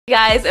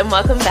Guys, and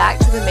welcome back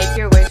to the Make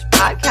Your Wish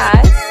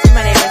podcast.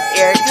 My name is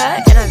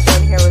Erica, and I'm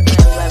joined here with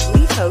my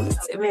lovely host,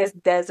 Miss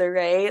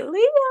Desiree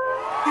Leah.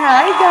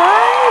 Hi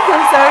guys,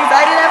 I'm so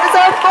excited!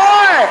 Episode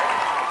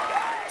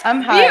 4.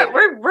 I'm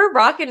hyped. We're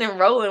rocking and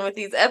rolling with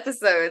these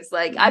episodes.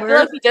 Like I feel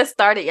like we just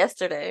started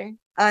yesterday.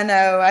 I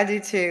know, I do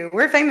too.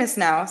 We're famous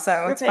now,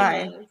 so it's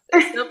fine.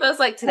 It still feels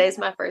like today's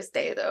my first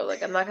day, though.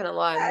 Like I'm not gonna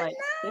lie. I'm like,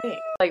 dang.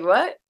 Like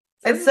what?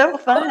 It's so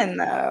fun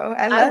though.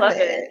 I love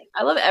it.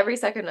 I love every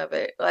second of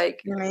it.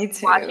 Like me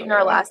too. Watching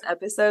our last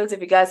episodes.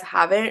 If you guys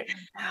haven't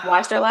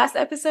watched our last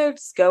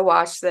episodes, go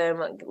watch them.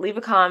 Like, leave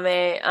a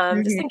comment.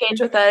 Just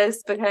engage with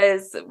us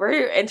because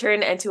we're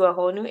entering into a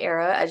whole new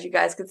era, as you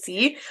guys could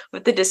see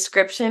with the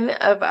description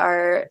of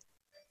our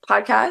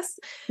podcast.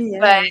 Yes.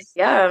 But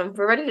yeah,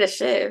 we're ready to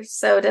shift.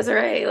 So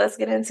Desiree, let's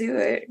get into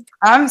it.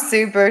 I'm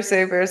super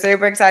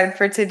excited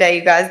for today,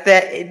 you guys.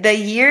 The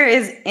year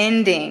is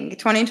ending.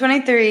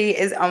 2023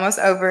 is almost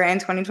over and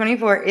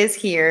 2024 is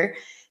here.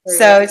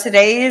 So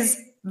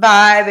today's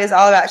vibe is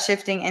all about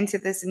shifting into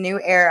this new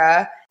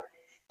era.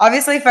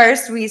 Obviously,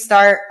 first we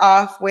start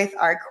off with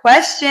our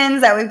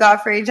questions that we've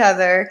got for each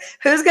other.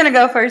 Who's gonna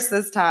go first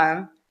this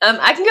time?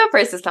 I can go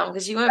first this time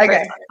because you went first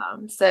last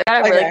time. So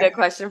I got a really good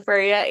question for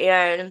you,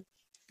 and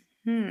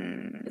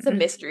it's a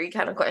mystery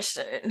kind of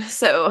question.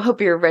 So I hope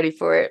you're ready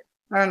for it.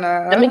 Oh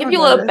no! Let me give you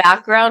a little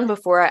background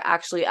before I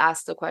actually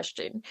ask the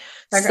question.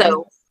 Okay.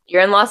 So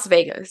you're in Las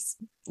Vegas.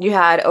 You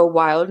had a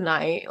wild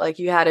night. Like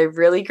you had a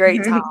really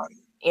great time,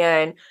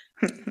 and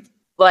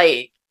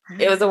like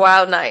it was a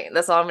wild night.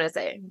 That's all I'm gonna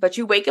say. But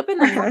you wake up in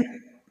the morning,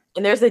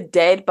 and there's a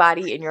dead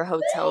body in your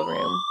hotel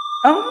room.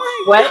 Oh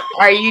my! What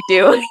are you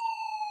doing?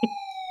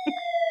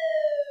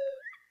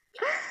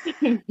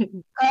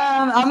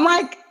 I'm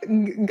like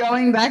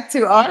going back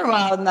to our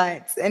wild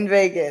nights in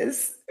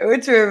Vegas,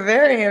 which were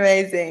very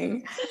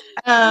amazing.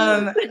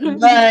 But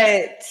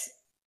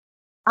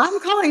I'm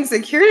calling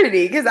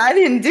security because I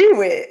didn't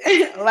do it.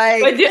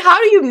 But how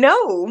do you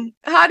know?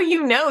 How do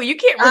you know? You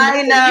can't remember.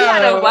 I know. You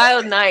had a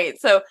wild night.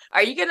 So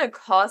are you gonna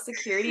call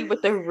security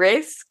with the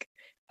risk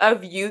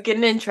of you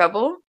getting in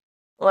trouble?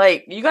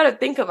 Like you got to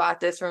think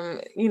about this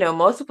from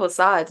multiple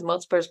sides,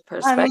 multiple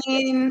perspectives. I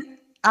mean,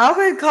 I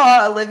would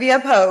call Olivia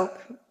Pope,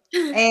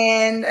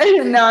 and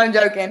no, I'm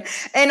joking.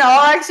 In all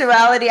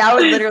actuality, I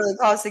would literally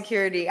call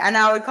security, and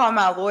I would call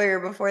my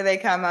lawyer before they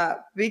come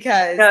up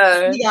because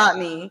he got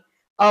me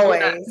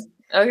always.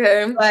 Yeah.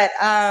 Okay, but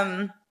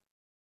I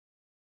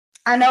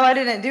know I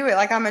didn't do it.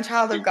 Like I'm a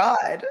child of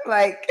God.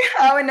 Like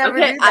I would never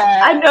do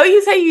that. I know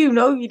you say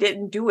you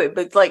didn't do it,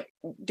 but like,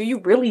 do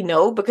you really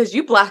know? Because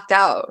you blacked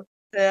out.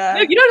 Yeah.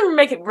 No, you don't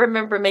even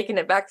remember making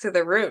it back to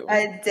the room.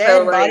 A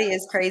dead body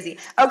is crazy.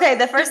 Okay,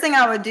 the first thing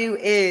I would do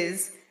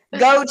is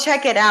go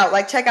check it out.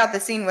 Like check out the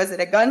scene. Was it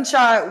a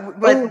gunshot?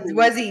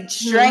 Was he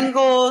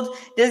strangled?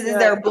 Is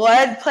there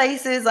blood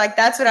places? Like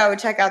that's what I would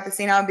check out the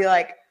scene. I would be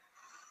like,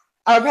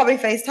 I would probably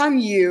FaceTime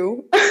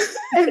you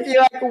and be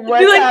like,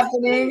 what's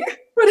happening?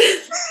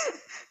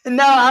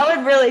 No, I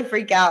would really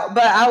freak out,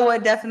 but I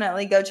would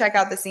definitely go check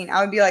out the scene.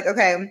 I would be like,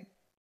 okay,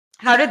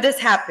 how did this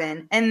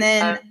happen? And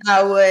then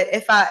I would,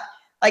 if I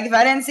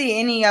didn't see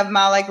any of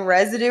my like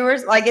residue or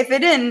like if it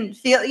didn't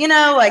feel,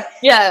 like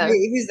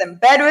who's in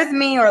bed with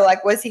me or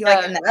like was he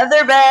like in the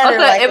other bed or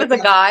like it was a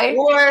guy?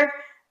 Or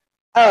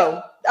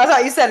I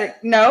thought you said it.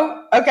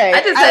 No, okay.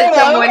 I just said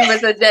someone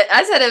was a dead.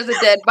 I said it was a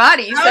dead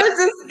body. I was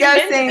just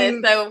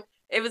guessing. So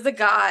it was a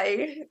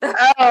guy.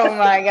 Oh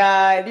my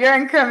God, you're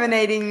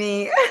incriminating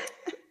me.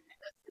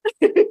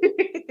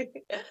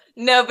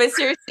 No, but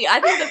seriously, I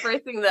think the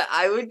first thing that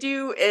I would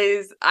do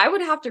is I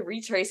would have to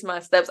retrace my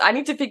steps. I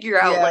need to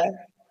figure out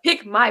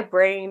pick my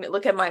brain,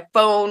 look at my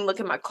phone, look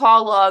at my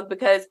call log,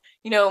 because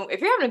if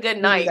you're having a good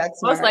night,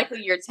 most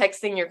likely you're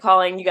texting, you're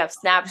calling, you have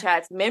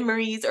Snapchats,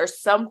 memories, or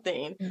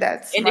something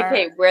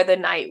indicate where the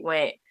night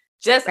went.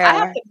 I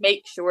have to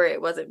make sure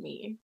it wasn't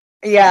me.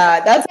 Yeah,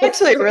 that's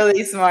actually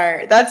really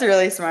smart. That's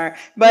really smart.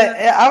 But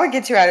I would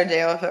get you out of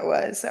jail if it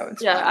was. So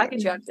it's fine. I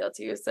get you out of jail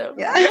too. So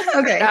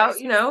okay. So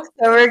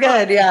we're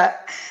good. Yeah.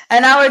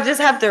 And I would just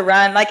have to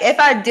run. Like if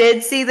I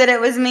did see that it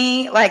was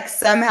me, like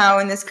somehow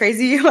in this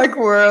crazy like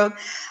world,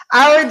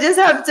 I would just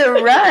have to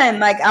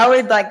run. Like I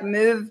would like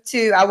move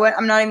to.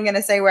 I'm not even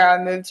gonna say where I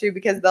would move to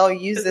because they'll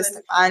use this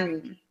to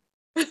find me.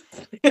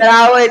 But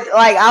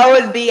I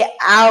would be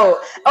out.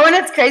 Oh, and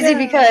it's crazy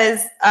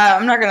because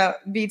I'm not gonna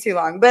be too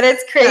long, but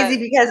it's crazy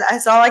because I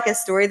saw like a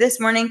story this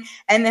morning,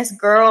 and this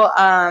girl,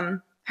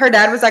 her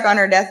dad was like on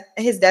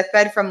his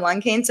deathbed from lung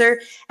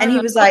cancer, and he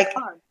was like,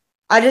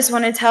 I just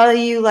want to tell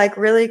you like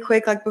really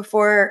quick, like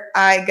before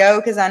I go,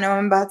 because I know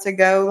I'm about to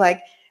go,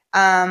 like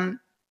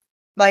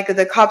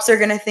the cops are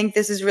going to think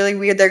this is really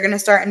weird. They're going to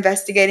start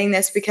investigating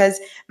this because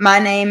my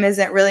name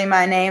isn't really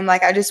my name.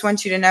 Like, I just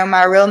want you to know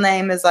my real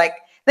name is like,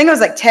 I think it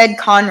was like Ted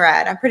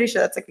Conrad. I'm pretty sure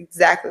that's like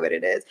exactly what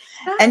it is.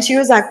 And she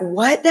was like,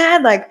 what,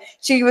 Dad? Like,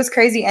 she was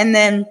crazy. And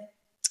then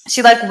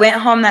she like went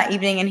home that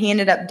evening and he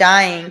ended up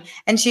dying.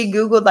 And she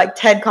Googled like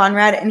Ted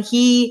Conrad, and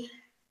he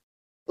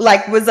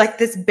like was like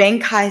this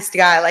bank heist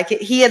guy. Like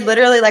he had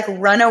literally like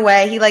run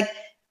away. He like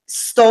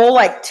stole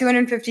like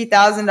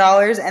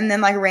 $250,000 and then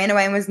like ran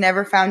away and was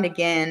never found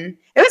again.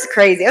 It was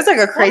crazy. It was like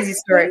a crazy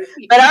story.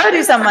 Crazy. But I would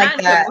do something like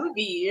that.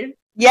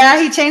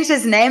 Yeah, he changed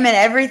his name and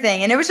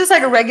everything, and it was just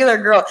like a regular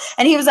girl.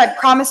 And he was like,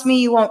 "Promise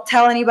me you won't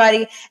tell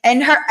anybody."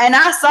 And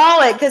I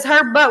saw it because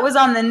her butt was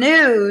on the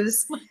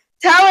news,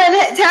 telling.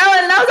 And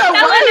I was like,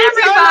 "Why are you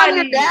telling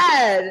your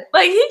dad?"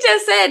 Like he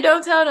just said,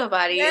 "Don't tell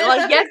nobody." Yeah,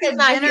 like yes, it's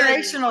not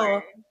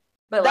generational.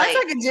 But that's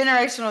like a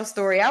generational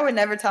story. I would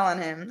never tell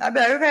on him. I'd be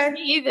like, okay.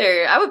 Me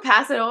either. I would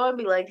pass it on and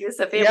be like, it's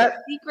a family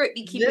secret.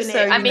 Be keeping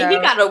it. I mean, he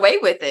got away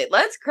with it.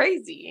 That's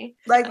crazy.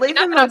 Like, leave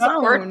him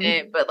alone.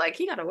 It, but like,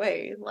 he got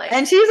away. Like,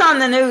 and she's on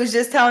the news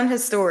just telling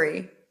his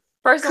story.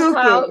 For some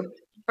clout.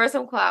 For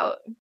some clout.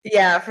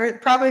 Yeah,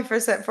 probably for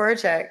a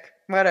check.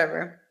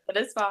 Whatever. But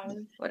it's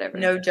fine. Whatever.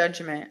 No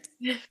judgment.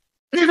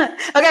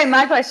 Okay,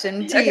 my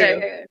question to you.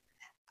 Okay.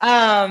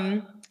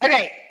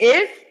 Okay,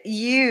 if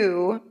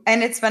you,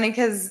 and it's funny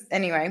because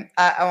anyway,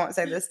 I won't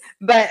say this,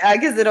 but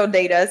because it'll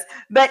date us.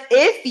 But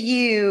if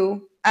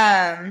you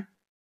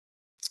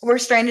were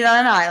stranded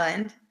on an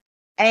island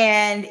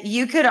and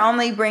you could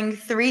only bring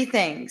three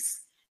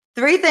things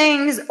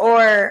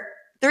or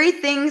 3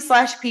 things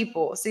 /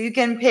 people, so you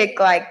can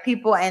pick like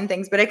people and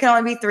things, but it can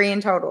only be 3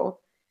 in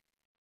total.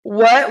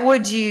 What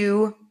would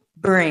you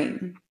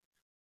bring?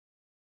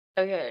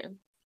 Okay,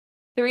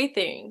 3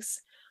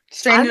 things.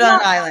 Stranded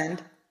on an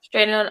island.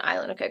 Stranded on an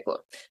island. Okay,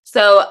 cool.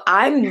 So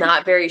I'm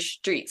not very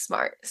street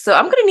smart. So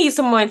I'm gonna need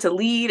someone to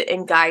lead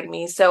and guide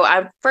me. So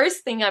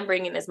first thing I'm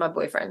bringing is my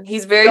boyfriend.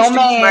 He's very street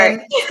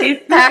smart. He's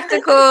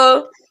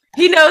practical.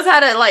 He knows how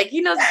to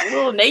he knows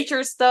little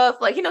nature stuff.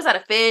 Like he knows how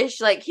to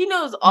fish. Like he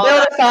knows all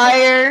build a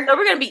fire. So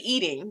we're gonna be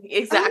eating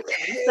exactly.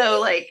 Okay.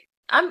 So like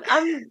I'm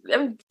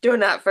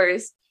doing that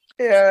first.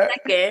 Yeah.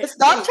 Second.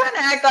 Stop trying to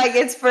act like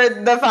it's for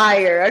the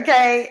fire,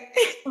 okay?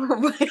 You're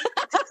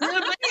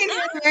bringing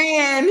your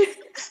man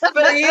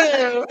for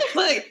you.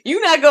 Look,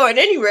 you're not going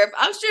anywhere.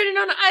 I'm stranded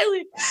on the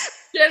island.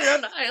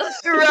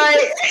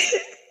 Right.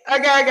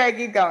 Okay,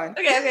 keep going.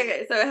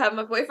 Okay. So I have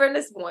my boyfriend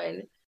as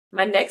one.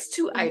 My next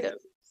 2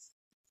 items.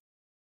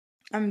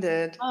 I'm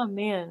dead. Oh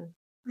man.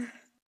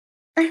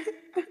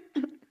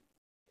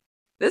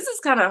 This is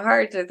kind of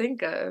hard to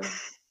think of.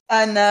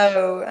 I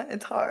know.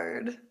 It's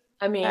hard.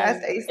 I mean,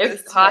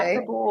 if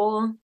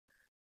possible,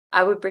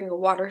 I would bring a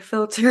water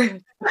filter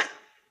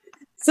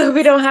so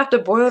we don't have to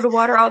boil the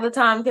water all the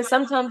time. Because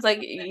sometimes,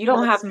 like, you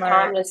don't have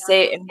time to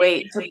sit and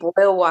wait to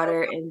boil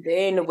water and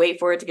then wait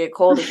for it to get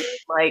cold again.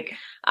 Like,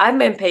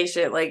 I'm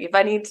impatient. Like, if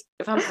I'm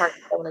parked,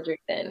 I want to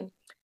drink then.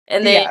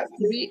 And then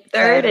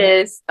third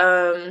is,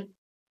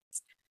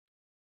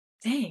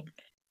 dang.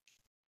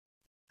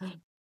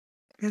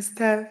 It's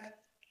tough.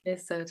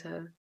 It's so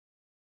tough.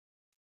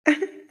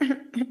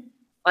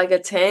 Like a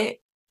tent,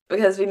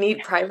 because we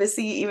need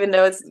privacy, even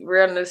though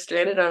we're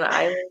stranded on an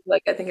island.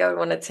 Like I think I would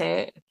want a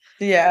tent.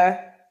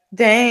 Yeah.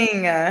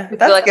 Dang.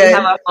 That's like good. We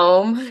have a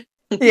home.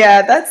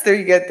 Yeah, that's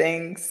 3 good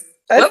things.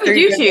 What would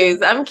you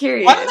choose? I'm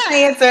curious. I'm not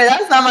answering.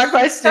 That's not my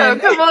question. Oh,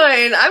 come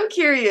on. I'm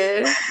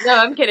curious. No,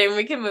 I'm kidding.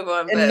 We can move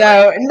on. But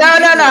no.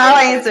 I'll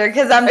answer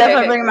because I'm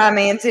definitely bringing my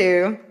man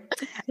too.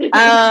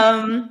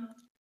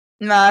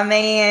 My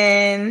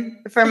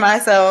man, for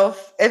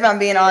myself, if I'm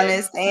being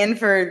honest, and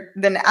for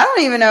I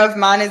don't even know if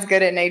mine is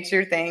good at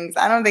nature things.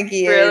 I don't think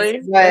he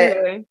is,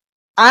 but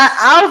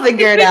I'll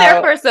figure it out. He's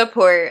there for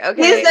support.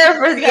 Okay, he's there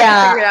for figure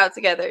it out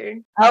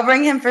together. I'll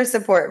bring him for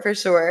support for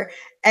sure,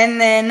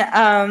 and then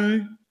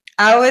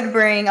I would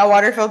bring a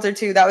water filter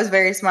too. That was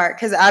very smart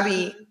because I'd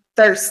be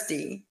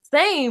thirsty.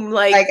 Same,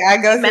 like I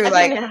go through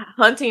like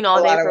hunting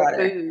all day for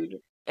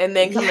food. And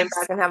then coming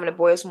back and having to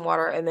boil some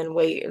water and then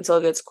wait until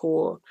it gets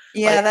cool.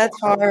 Yeah, that's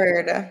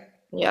hard.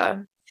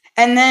 Yeah.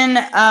 And then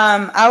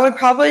I would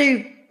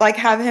probably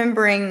have him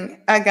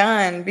bring a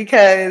gun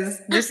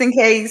because just in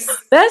case.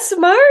 That's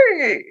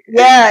smart.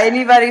 Yeah,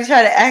 anybody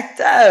try to act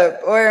up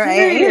or an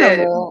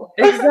animal.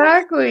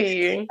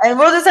 Exactly. And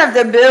we'll just have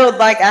to build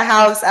a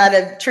house out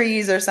of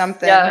trees or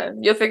something. Yeah,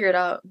 you'll figure it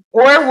out.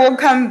 Or we'll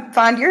come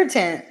find your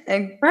tent.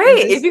 And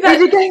if you guys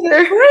together.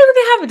 Right, we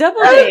can have a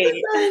double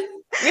date.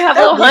 We have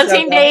little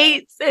hunting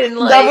dates and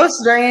double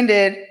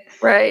stranded.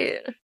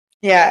 Right.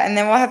 Yeah, and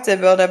then we'll have to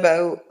build a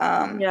boat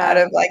out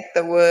of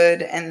the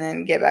wood and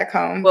then get back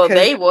home. Well,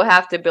 they will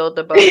have to build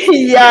the boat.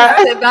 Yeah.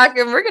 Sit back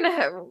and we're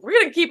gonna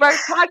keep our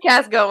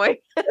podcast going.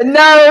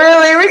 No,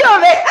 really. We're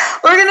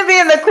gonna be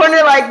in the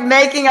corner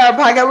making our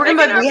podcast. We're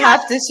gonna we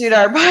have to shoot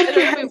our podcast.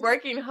 We're gonna be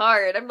working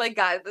hard. I'm like,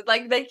 guys,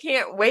 they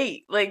can't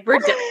wait. Like we're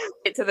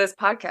dedicated to this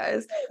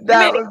podcast. We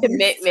made a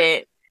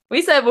commitment.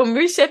 We said when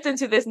we shift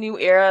into this new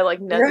era,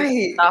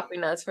 nothing's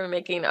stopping us from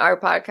making our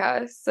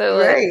podcast.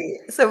 So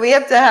so we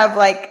have to have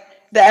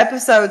the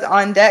episodes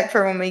on deck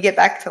for when we get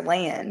back to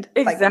land.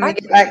 Exactly. When we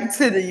get back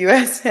to the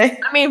USA.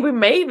 I mean, we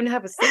may even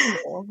have a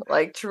signal,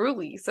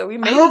 truly. So we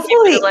may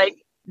hopefully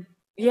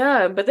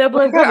yeah, but they'll be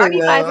like, where are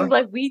you guys? I'm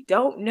like, we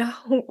don't know.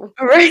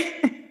 Right.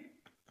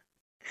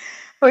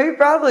 We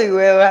probably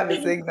will have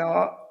a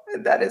signal.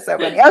 That is so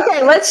funny.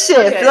 Okay, let's shift.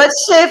 Okay.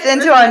 Let's shift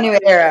into our new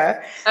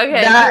era.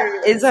 Okay.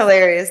 That is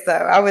hilarious, though.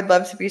 I would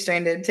love to be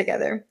stranded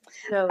together.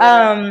 No,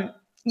 literally.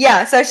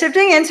 Yeah, so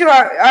shifting into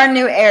our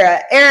new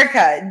era.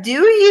 Erica, do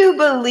you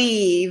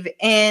believe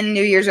in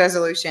New Year's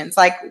resolutions?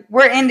 Like,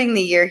 we're ending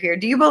the year here.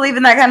 Do you believe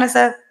in that kind of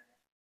stuff?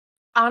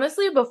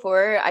 Honestly,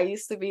 before I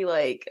used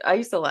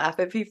to laugh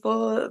at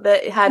people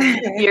that had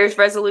New Year's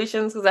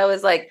resolutions because I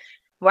was like,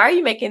 why are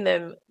you making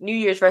them New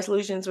Year's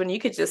resolutions when you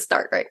could just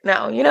start right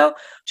now, you know?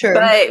 True.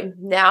 But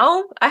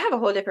now I have a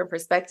whole different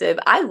perspective.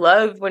 I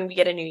love when we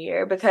get a new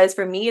year because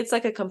for me, it's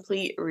like a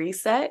complete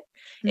reset.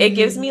 It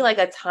gives me like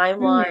a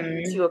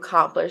timeline to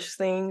accomplish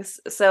things.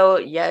 So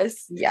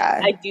yes,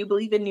 I do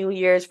believe in New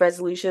Year's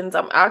resolutions.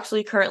 I'm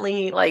actually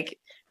currently like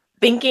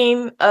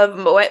thinking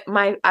of what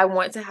I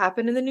want to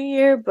happen in the new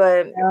year,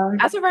 but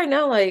as of right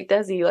now, like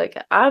Desi,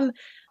 like I'm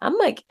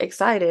like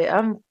excited.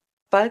 I'm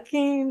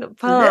fucking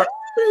pumped.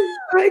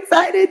 I'm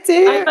excited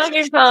too. I'm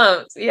fucking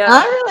pumped. Yeah.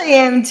 I really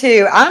am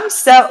too.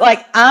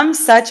 I'm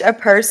such a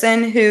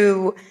person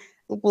who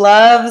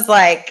loves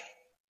like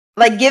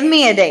give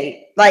me a date.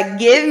 Like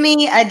give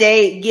me a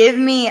date. Give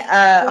me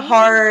a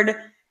hard,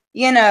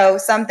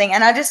 something.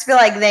 And I just feel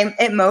like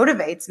it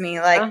motivates me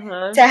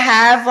like to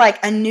have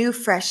like a new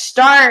fresh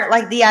start,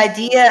 like the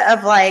idea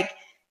of like,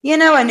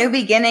 a new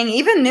beginning,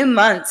 even new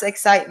months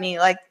excite me.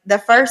 Like the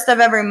first of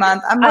every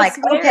month, I'm like,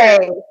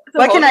 okay,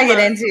 what can I get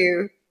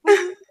into?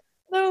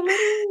 No,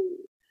 literally.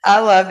 I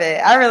love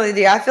it. I really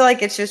do. I feel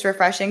like it's just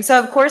refreshing. So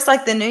of course,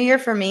 like the new year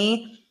for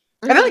me,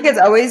 I feel like it's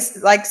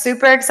always like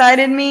super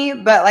excited me,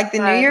 but like the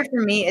new year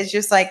for me is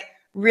just like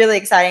really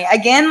exciting.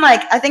 Again,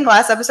 like I think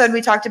last episode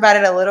we talked about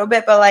it a little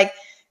bit, but like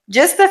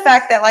just the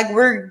fact that like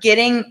we're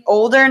getting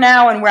older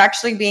now and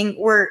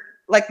we're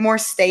like more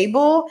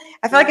stable.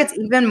 I feel like it's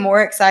even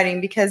more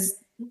exciting because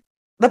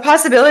the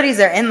possibilities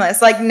are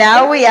endless. Like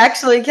now we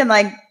actually can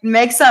like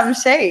make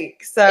something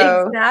shake.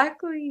 So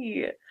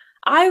exactly.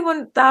 I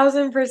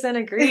 1000%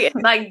 agree.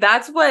 Like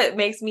that's what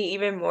makes me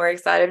even more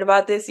excited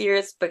about this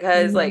year's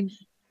because like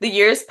the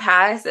years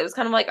past, it was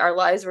kind of like our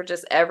lives were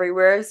just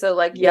everywhere. So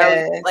like we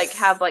like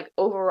have like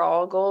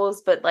overall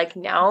goals, but like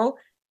now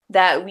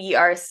that we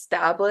are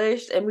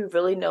established and we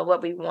really know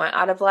what we want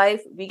out of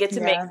life, we get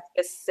to make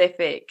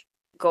specific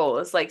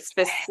goals, like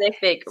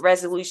specific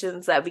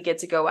resolutions that we get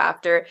to go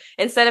after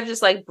instead of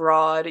just like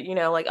broad,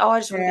 like, oh, I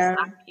just want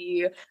to be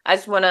happy. I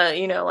just want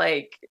to,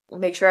 like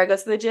make sure I go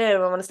to the gym.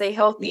 I want to stay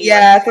healthy.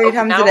 Yeah, like, 3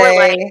 times a day.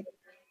 Like,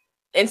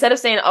 instead of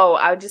saying, oh,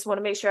 I just want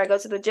to make sure I go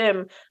to the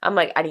gym, I'm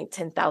like, I need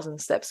 10,000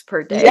 steps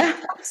per day. Yeah,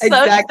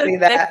 exactly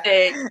that.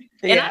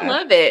 And I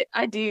love it.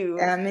 I do.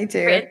 Yeah, me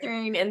too. We're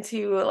entering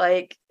into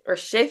like, or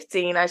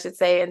shifting, I should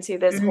say, into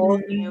this whole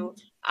new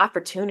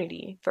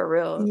opportunity for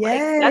real. Like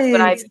that's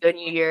what I do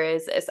New Year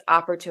is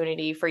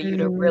opportunity for you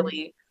to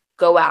really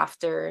go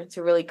after,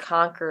 to really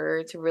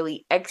conquer, to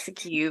really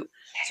execute,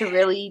 to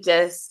really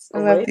just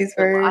love these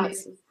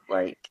words.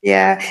 Like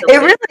it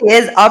really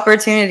is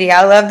opportunity.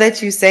 I love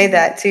that you say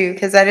that too,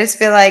 because I just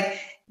feel like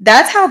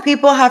that's how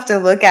people have to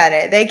look at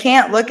it. They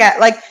can't look at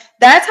like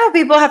that's how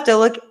people have to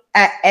look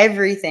at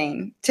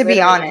everything, to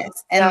be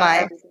honest, in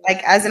life,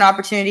 like as an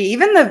opportunity,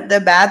 even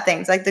the bad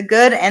things, like the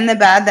good and the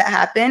bad that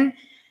happen.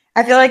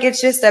 I feel like it's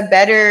just a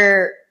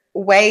better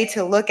way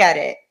to look at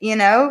it,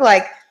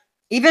 like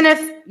even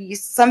if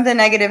something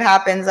negative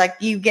happens, like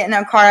you get in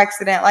a car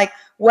accident, like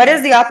what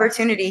is the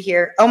opportunity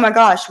here? Oh my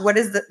gosh,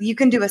 you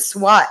can do a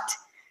SWAT.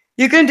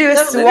 You can do a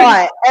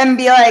SWAT and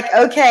be like,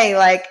 okay,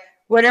 like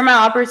what are my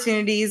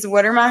opportunities?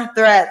 What are my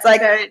threats?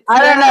 Like, I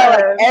don't know,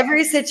 like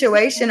every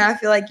situation, I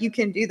feel like you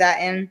can do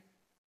that in.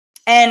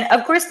 And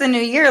of course, the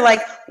new year,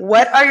 like,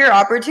 what are your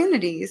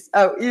opportunities?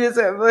 Oh, you just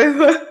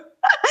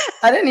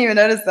I didn't even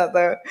notice that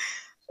though.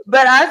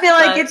 But I feel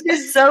like it's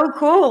just so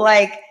cool.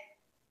 Like,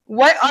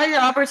 what are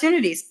your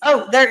opportunities?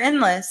 Oh, they're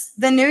endless.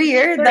 The new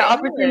year, the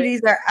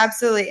opportunities are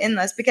absolutely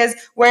endless because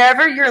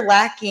wherever you're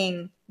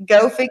lacking,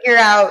 go figure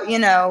out,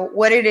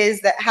 what it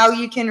is how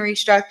you can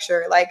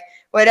restructure, like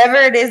whatever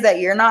it is that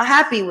you're not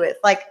happy with,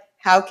 like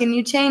how can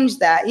you change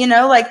that?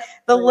 Like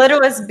the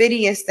littlest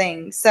bittiest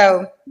things.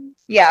 So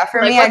yeah,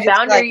 for me, what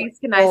boundaries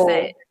can I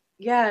set?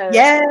 Yeah.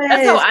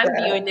 That's how I'm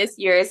viewing this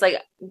year. It's like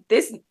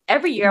this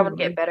every year I want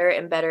to get better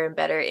and better and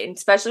better. And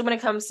especially when it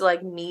comes to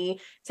like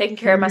me taking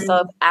care of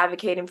myself,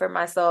 advocating for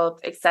myself,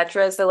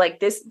 etc. So like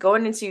this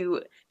going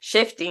into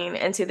shifting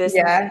into this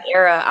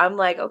era, I'm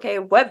like, okay,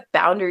 what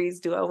boundaries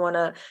do I want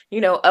to,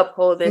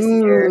 uphold this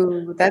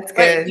year? That's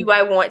good. What do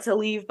I want to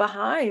leave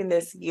behind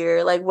this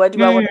year? Like what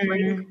do I want to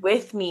bring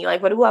with me?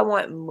 Like what do I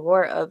want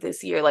more of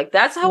this year? Like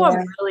that's how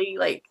I'm really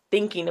like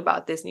thinking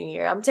about this new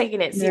year. I'm taking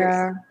it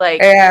seriously.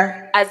 Like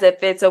as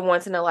if it's a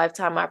once in a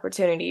lifetime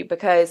opportunity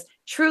because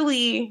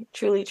truly,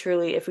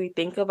 if we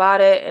think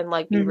about it and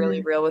like be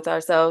really real with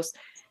ourselves,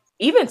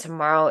 even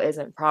tomorrow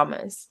isn't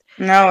promised.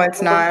 No,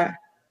 it's not.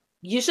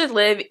 You should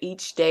live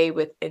each day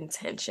with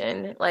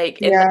intention. Like,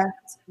 and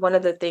that's one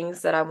of the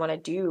things that I want to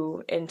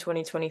do in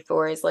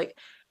 2024 is like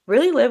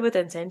really live with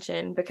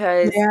intention,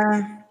 because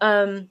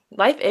Yeah.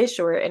 life is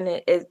short, and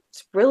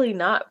it's really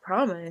not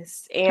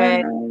promised.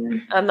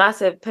 And not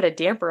to put a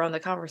damper on the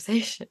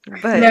conversation,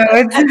 but No,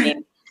 I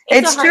mean,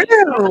 it's a it's hard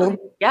true.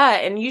 yeah,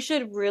 and you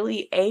should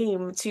really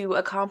aim to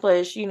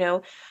accomplish,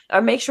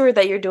 or make sure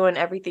that you're doing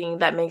everything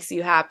that makes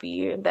you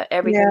happy, that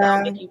everything that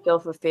will Yeah. make you feel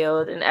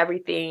fulfilled, and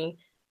everything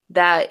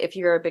that, if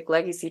you're a big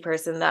legacy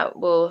person, that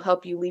will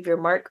help you leave your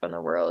mark on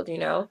the world,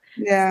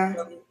 Yeah.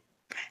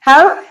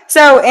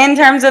 So in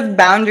terms of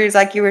boundaries,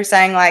 like you were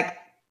saying, like,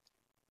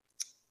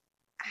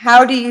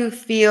 how do you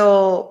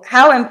feel,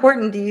 how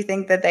important do you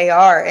think that they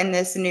are in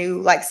this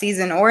new like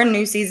season, or in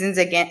new seasons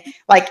again,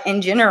 like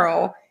in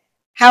general?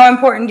 How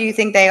important do you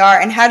think they are,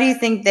 and how do you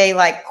think they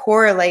like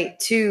correlate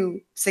to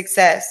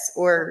success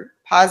or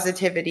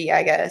positivity,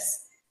 I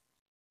guess?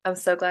 I'm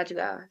so glad you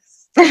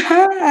asked.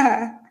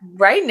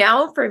 Right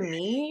now, for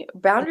me,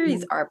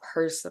 boundaries are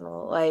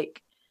personal,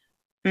 like,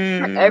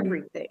 for Mm.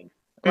 everything.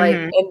 Like,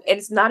 Mhm. and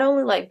it's not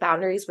only like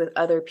boundaries with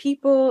other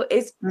people,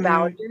 it's Mhm.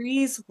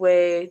 boundaries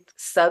with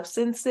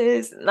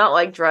substances, not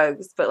like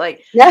drugs, but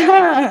like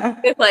Yeah.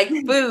 with like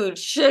food,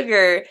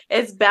 sugar.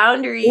 It's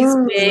boundaries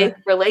Ooh. with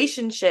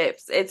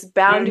relationships. It's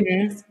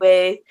boundaries Mhm.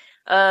 with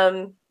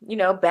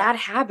bad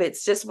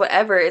habits, just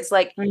whatever. It's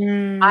like,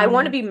 I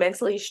want to Mm. be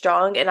mentally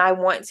strong, and I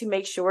want to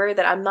make sure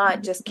that I'm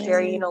not just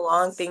carrying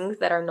along Yes. things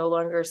that are no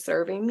longer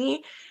serving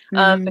me.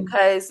 Mhm.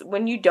 Because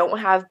when you don't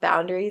have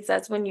boundaries,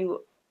 that's when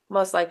you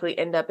most likely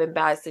end up in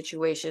bad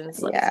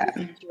situations, like Yeah.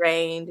 being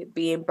drained,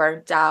 being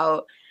burnt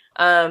out,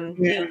 being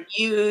Mhm.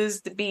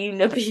 used,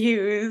 being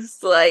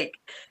abused. Like,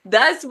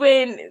 that's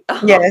when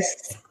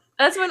Yes.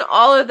 that's when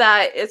all of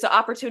that is an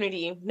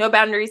opportunity. No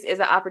boundaries is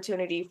an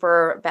opportunity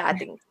for bad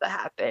things to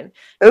happen.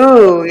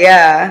 Ooh,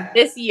 yeah.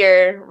 This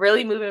year,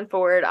 really moving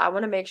forward, I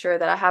want to make sure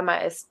that I have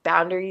my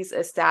boundaries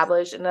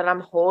established, and that I'm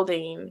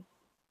holding,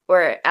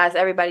 or as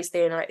everybody's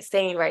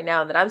saying right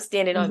now, that I'm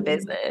standing on Mhm.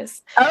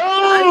 business. I'm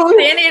Oh,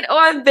 standing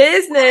on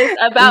business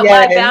about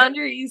my yes.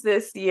 boundaries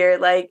this year.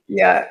 Like,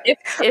 Yeah. if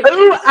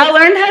Ooh, I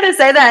learned how to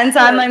say that in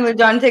sign language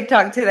on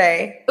TikTok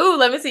today. ooh,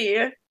 let me see.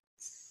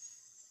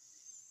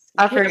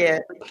 I Can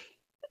forget.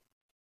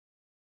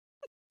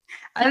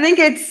 I think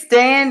it's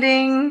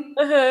standing.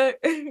 uh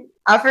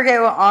I forget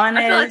what on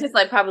I feel like is. it's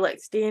like probably like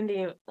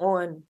standing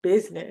on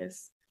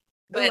business,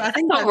 Ooh, but I that's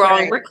think not that's wrong.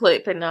 right. We're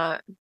clipping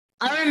that.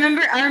 I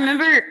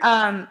remember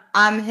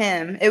I'm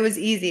him. It was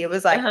easy. It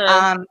was like Uh-huh.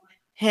 I'm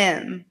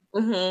him.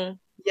 Mm-hmm.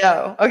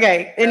 Yo.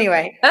 Okay.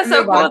 Anyway, That's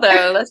so move on. cool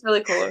though. That's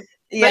really cool. But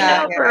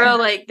Yeah, no, for yeah. real,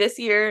 like this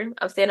year,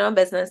 I'm standing on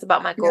business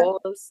about my Yeah.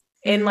 goals,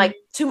 and Mhm. like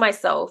to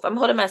myself. I'm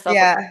holding myself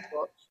Yeah.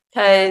 accountable,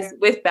 Yeah. because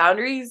with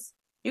boundaries,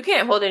 you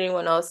can't hold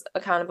anyone else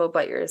accountable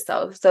but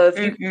yourself. So if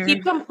you keep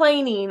Mm-mm.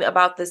 complaining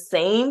about the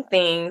same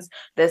things,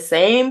 the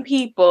same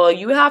people,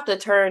 you have to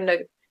turn to,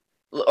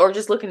 or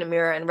just look in the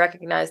mirror and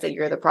recognize that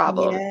you're the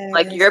problem.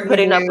 Like, Yes, you're you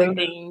putting up with do.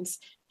 things,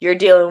 you're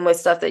dealing with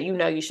stuff that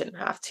you shouldn't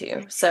have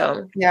to.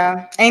 So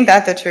Yeah. Ain't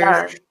that the truth?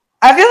 yeah.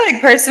 I feel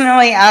like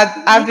personally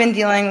I've been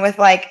dealing with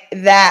like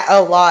that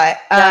a lot.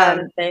 Yeah,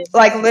 same.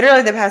 Like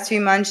literally the past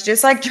few months,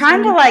 just like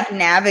trying to Mhm. like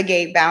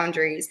navigate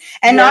boundaries.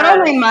 And not Yeah.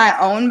 only my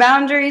own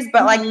boundaries,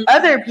 but like Mhm.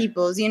 other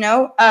people's, you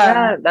know?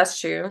 Yeah, that's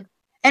true.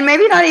 And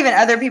maybe not even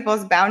other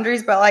people's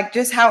boundaries, but like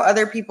just how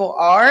other people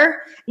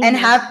are. And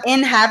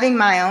Mhm. having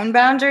my own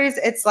boundaries,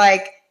 it's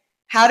like,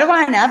 how do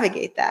I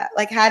navigate that?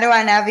 Like, how do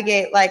I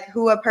navigate like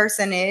who a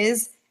person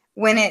is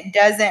when it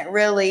doesn't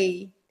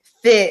really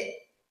fit,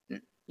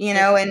 in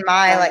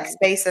my like Yeah.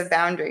 space of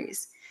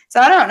boundaries?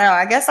 So I don't know.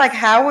 I guess like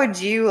how would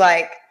you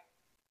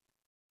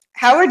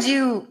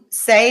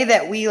say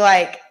that we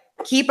like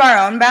keep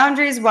our own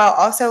boundaries while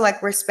also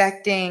like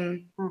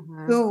respecting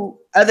Mhm. who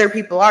other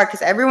people are,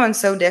 because everyone's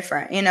so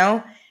different.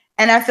 And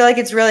I feel like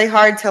it's really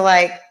hard to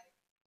like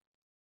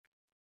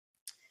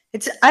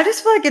it's I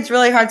just feel like it's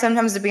really hard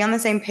sometimes to be on the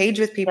same page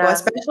with people, Yeah.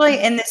 especially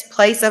in this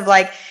place of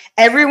like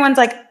everyone's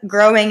like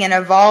growing and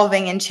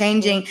evolving and Mhm.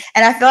 changing.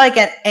 And I feel like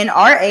in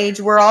our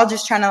age, we're all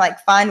just trying to like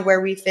find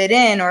where we fit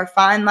in, or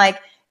find like,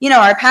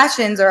 our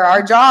passions or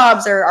our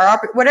jobs or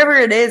whatever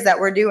it is that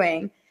we're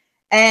doing.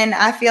 And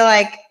I feel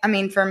like, I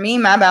mean, for me,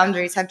 my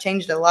boundaries have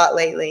changed a lot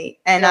lately.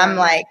 And I'm Yeah.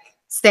 like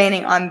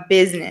standing on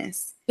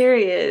business,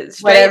 Period.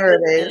 Straight whatever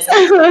it business.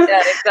 is.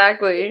 Yeah,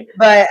 exactly.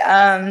 But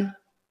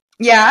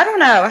yeah, I don't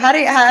know.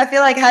 I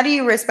feel like, how do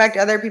you respect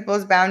other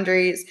people's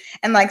boundaries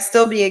and like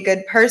still be a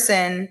good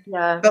person,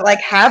 Yeah. but like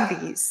have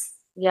these?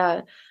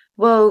 Yeah.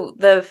 Well,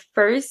 the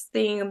first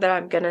thing that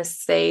I'm gonna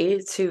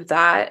say to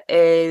that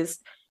is,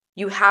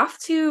 you have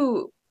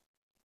to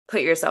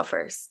put yourself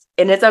first.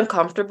 And it's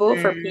uncomfortable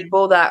for Mm,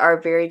 people that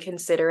are very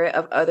considerate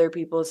of other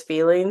people's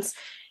feelings.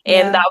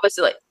 And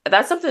yeah.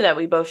 that's something that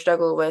we both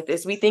struggle with,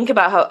 is we think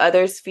about how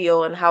others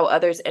feel and how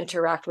others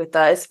interact with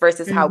us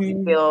versus how we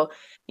Hmm. feel,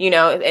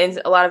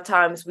 and a lot of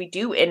times we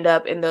do end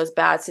up in those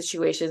bad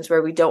situations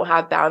where we don't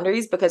have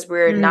boundaries because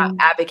we're not Mm,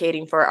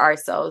 advocating for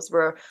ourselves.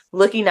 We're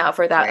looking out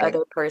for that right.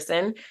 other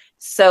person.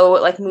 So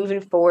like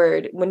moving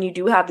forward, when you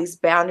do have these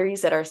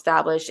boundaries that are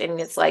established, and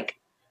it's like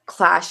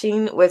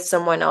clashing with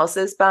someone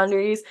else's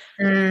boundaries,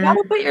 you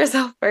gotta put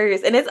yourself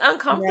first. And it's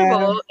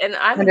uncomfortable. And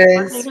I'm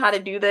learning how to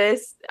do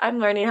this. I'm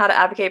learning how to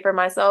advocate for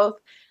myself.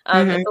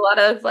 It's a lot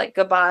of like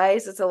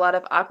goodbyes. It's a lot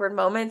of awkward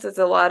moments. It's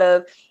a lot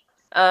of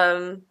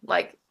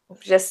like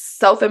just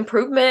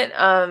self-improvement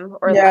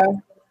or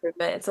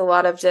improvement. It's a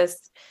lot of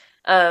just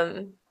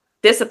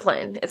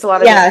discipline. It's a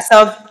lot of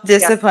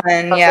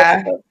self-discipline.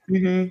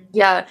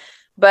 Yeah.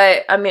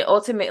 But I mean,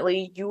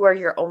 ultimately, you are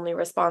your only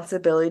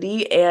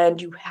responsibility, and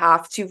you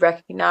have to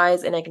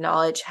recognize and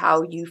acknowledge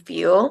how you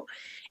feel.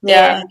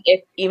 And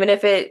even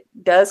if it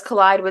does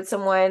collide with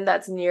someone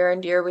that's near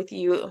and dear with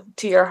you,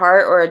 to your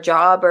heart, or a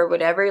job or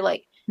whatever,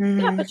 like,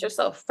 put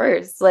yourself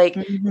first. Like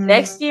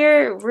next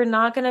year, we're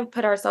not going to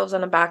put ourselves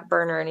on a back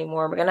burner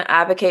anymore. We're going to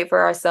advocate for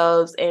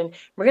ourselves, and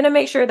we're going to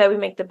make sure that we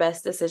make the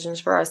best decisions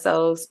for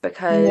ourselves,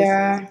 because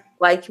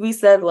like we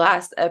said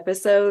last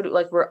episode,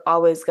 like we're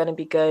always going to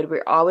be good.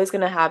 We're always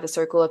going to have a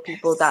circle of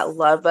people that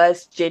love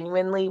us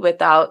genuinely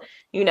without,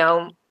 you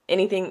know,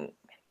 anything,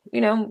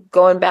 you know,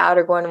 going bad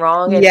or going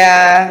wrong. And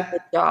the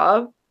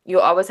job,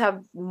 you'll always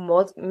have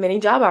many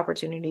job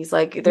opportunities.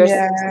 Like there's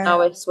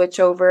always switch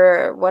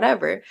over or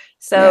whatever.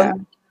 So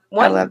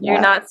one,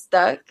 you're not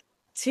stuck.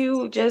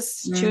 Two,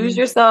 just choose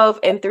yourself.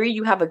 And three,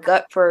 you have a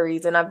gut for a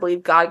reason. I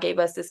believe God gave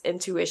us this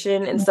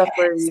intuition and stuff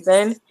for a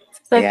reason.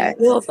 So if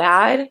you feel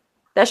bad,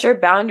 that's your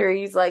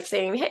boundaries, like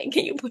saying, hey,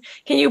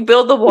 can you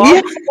build the wall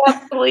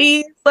up,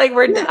 please? Like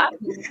we're done.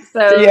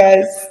 So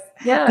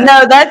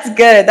no, that's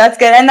good. That's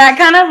good. And that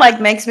kind of like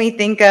makes me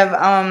think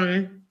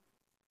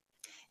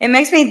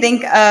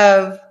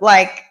of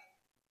like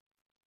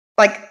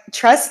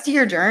trust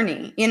your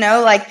journey, you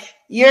know, like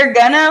you're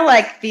gonna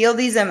like feel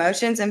these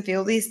emotions and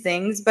feel these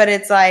things, but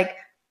it's like,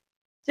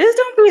 just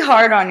don't be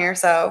hard on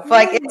yourself.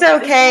 Like it's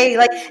okay.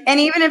 Like,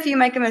 and even if you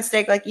make a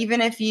mistake, like even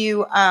if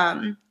you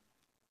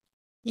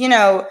you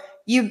know,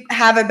 you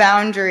have a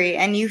boundary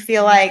and you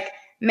feel like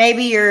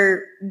maybe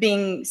you're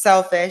being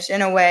selfish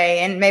in a way,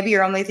 and maybe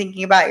you're only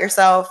thinking about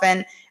yourself.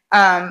 And,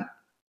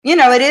 you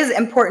know, it is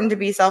important to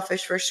be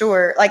selfish for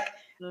sure. Like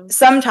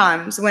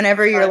sometimes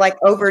whenever you're like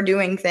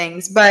overdoing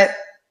things, but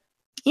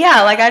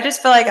yeah, like I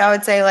just feel like I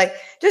would say like,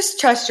 just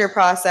trust your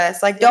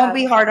process. Like, don't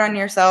be hard on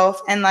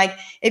yourself. And like,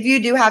 if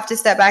you do have to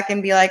step back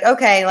and be like,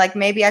 okay, like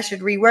maybe I should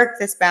rework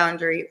this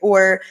boundary,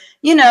 or,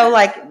 you know,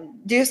 like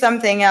do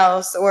something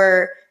else,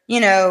 or, you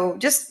know,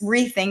 just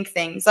rethink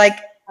things. Like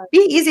be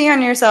easy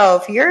on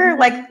yourself. You're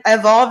like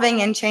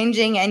evolving and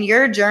changing, and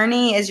your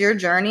journey is your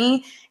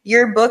journey.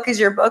 Your book is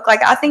your book.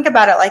 Like I think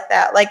about it like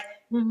that. Like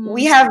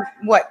we have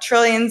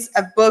trillions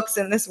of books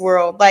in this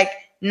world. Like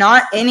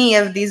not any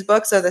of these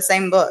books are the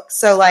same book.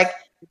 So like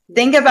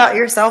think about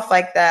yourself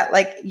like that.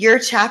 Like your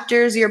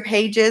chapters, your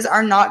pages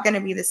are not going to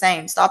be the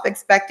same. Stop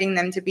expecting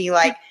them to be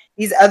like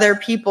these other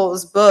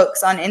people's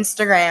books on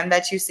Instagram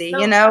that you see,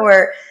 you know,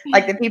 or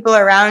like the people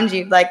around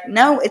you. Like,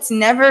 no, it's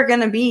never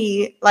going to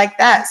be like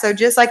that. So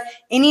just like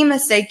any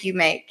mistake you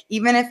make,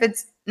 even if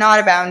it's not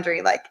a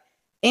boundary, like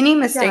any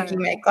mistake you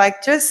make,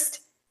 like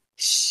just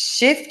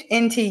shift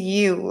into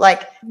you.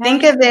 Like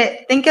think of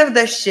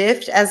the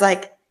shift as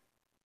like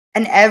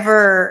an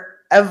ever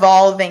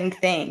evolving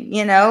thing,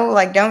 you know,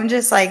 like don't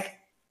just like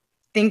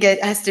think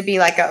it has to be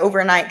like an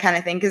overnight kind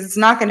of thing, because it's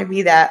not going to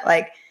be that.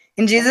 Like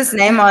in Jesus'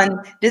 name,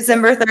 on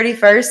December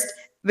 31st,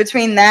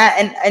 between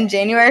that and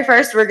January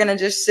 1st, we're going to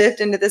just shift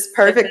into this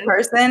perfect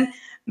person.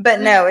 But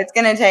no, it's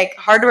going to take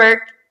hard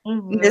work,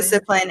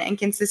 discipline, and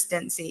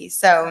consistency.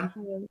 So,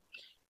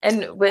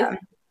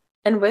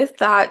 and with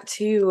that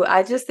too,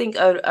 I just think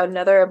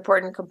another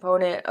important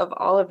component of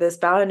all of this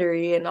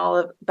boundary and all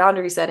of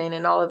boundary setting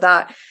and all of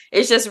that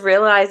is just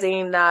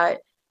realizing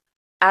that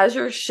as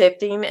you're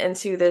shifting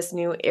into this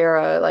new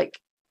era, like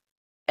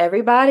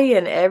everybody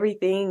and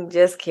everything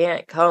just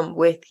can't come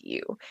with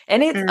you.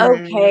 And it's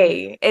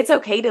okay. It's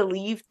okay to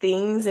leave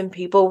things and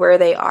people where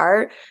they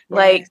are.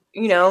 Like,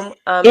 you know,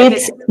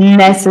 it's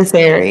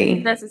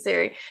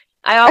necessary.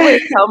 I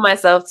always tell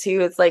myself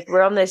too, it's like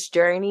we're on this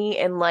journey,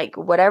 and like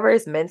whatever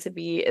is meant to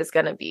be is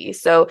gonna be.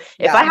 So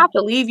if I have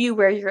to leave you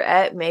where you're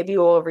at, maybe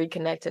we'll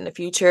reconnect in the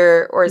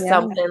future or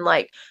something.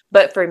 Like,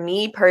 but for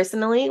me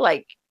personally,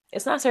 like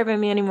it's not serving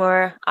me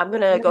anymore. I'm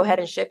gonna go ahead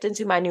and shift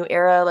into my new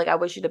era. Like I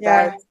wish you the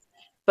best.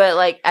 But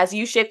like as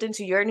you shift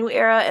into your new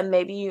era, and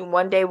maybe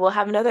one day we'll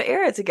have another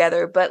era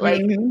together. But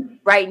like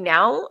right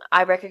now,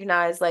 I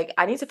recognize like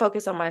I need to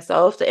focus on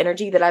myself, the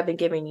energy that I've been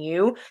giving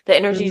you, the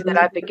energy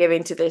that I've been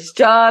giving to this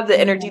job, the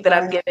energy that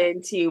I'm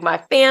giving to my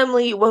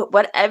family,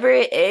 whatever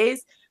it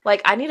is.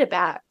 Like I need it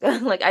back.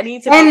 Like I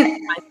need to focus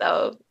on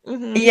myself.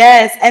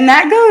 Yes, and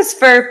that goes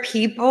for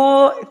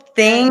people,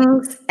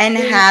 things, and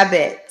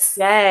habits.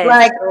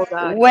 Like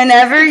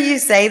whenever you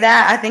say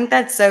that, I think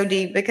that's so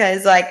deep,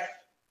 because like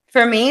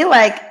for me,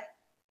 like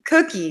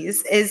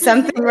cookies is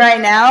something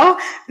right now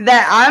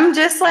that I'm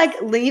just like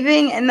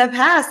leaving in the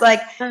past. Like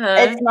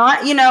it's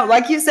not, you know,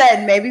 like you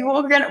said, maybe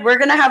we're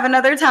gonna have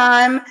another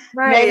time.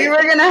 Maybe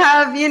we're gonna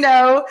have, you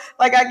know,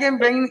 like I can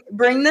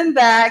bring them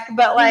back.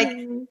 But like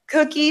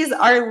cookies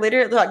are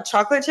literally like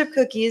chocolate chip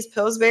cookies,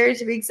 Pillsbury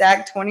to be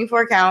exact,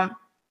 24 count.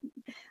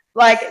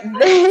 Like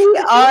they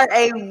are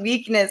a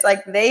weakness.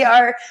 Like they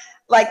are,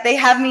 like they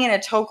have me in a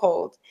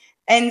chokehold.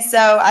 And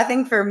so I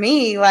think for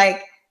me,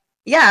 like,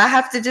 yeah, I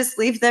have to just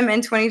leave them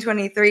in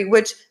 2023,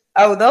 which,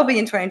 they'll be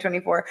in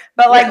 2024,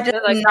 but like Yeah,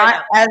 just like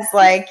not as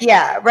like,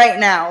 yeah, right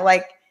now.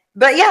 Like,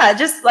 but yeah,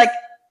 just like,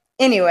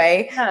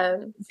 anyway,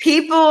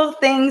 people,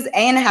 things,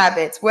 and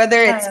habits,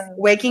 whether it's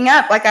waking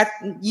up, like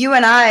you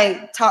and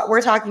I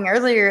were talking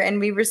earlier, and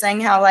we were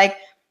saying how like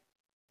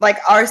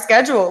our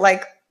schedule,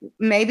 like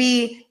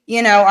maybe,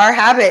 our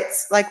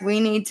habits, like we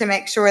need to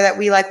make sure that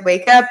we like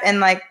wake up and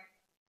like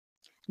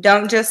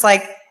don't just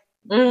like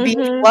be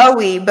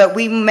flowy, but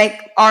we make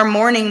our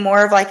morning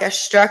more of like a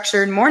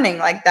structured morning.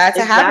 Like that's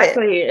a habit.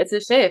 It's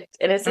a shift,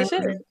 and it's a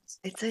shift.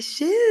 It's a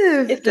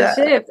shift. It's a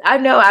shift. I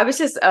know. I was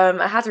just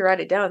I had to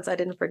write it down so I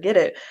didn't forget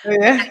it.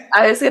 Yeah.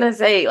 I was gonna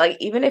say, like,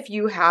 even if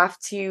you have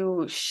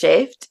to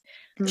shift,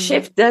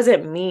 shift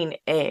doesn't mean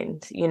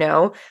end,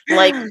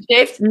 like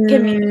shift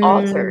can mean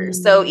alter.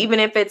 So even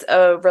if it's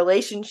a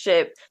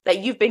relationship that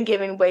you've been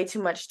giving way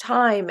too much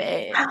time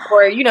in,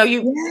 or you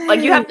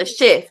like you have to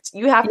shift,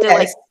 you have to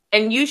like,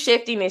 and you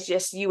shifting is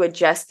just you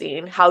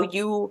adjusting how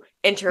you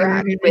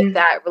interact with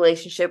that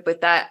relationship,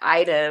 with that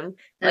item,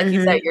 like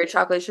you said, your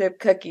chocolate chip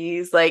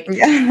cookies, like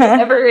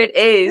whatever it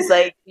is,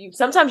 like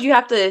sometimes you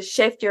have to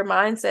shift your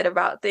mindset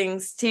about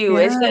things too.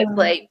 It's just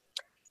like,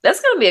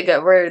 that's going to be a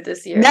good word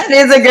this year. That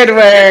is a good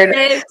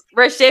word.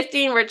 We're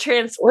shifting. We're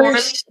transforming.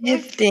 We're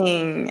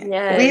shifting.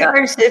 Yes. We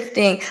are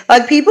shifting.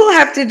 Like people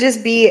have to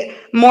just be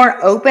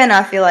more open,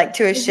 I feel like,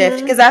 to a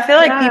shift. Because I feel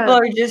like people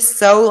are just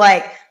so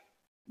like,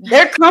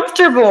 they're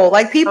comfortable.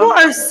 Like people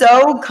are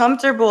so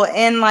comfortable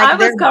in like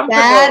their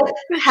bad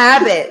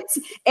habits,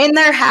 in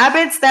their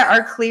habits that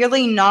are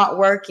clearly not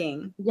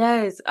working.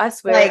 Yes, I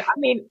swear. Like, I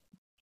mean,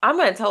 I'm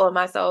going to tell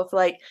myself,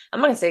 like, I'm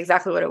not going to say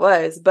exactly what it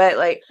was, but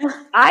like,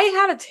 I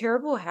had a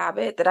terrible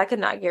habit that I could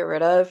not get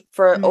rid of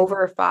for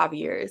over 5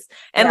 years.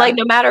 And like,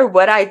 no matter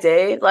what I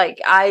did, like,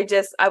 I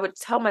would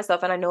tell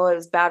myself, and I know it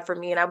was bad for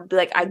me, and I would be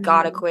like, I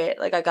gotta quit.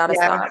 Like, I gotta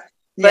stop.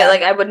 But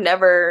like, I would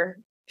never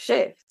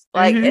shift.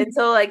 Like,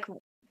 until like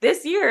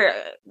this year,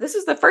 this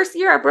is the first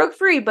year I broke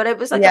free, but it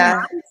was like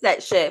a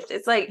mindset shift.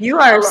 It's like,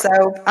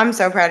 I'm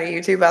so proud of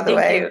you too, by the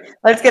way.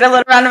 Let's get a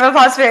little round of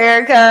applause for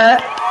Erica.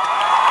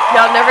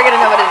 Y'all never gonna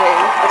know what it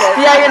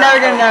is. Yeah, you're never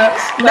gonna know.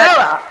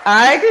 No,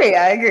 I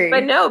agree.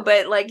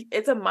 But like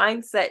it's a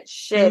mindset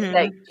shift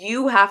that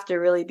you have to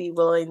really be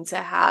willing to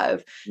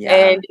have.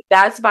 And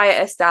that's by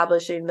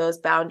establishing those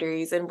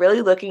boundaries and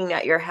really looking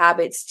at your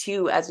habits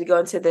too as we go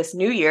into this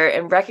new year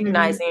and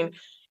recognizing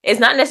it's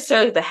not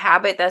necessarily the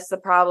habit that's the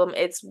problem.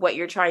 It's what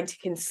you're trying to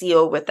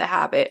conceal with the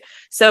habit.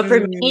 So for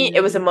me,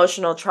 it was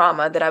emotional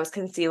trauma that I was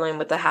concealing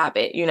with the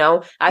habit.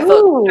 I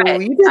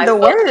felt you did the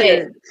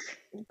work.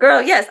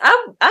 Girl, yes,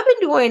 I've been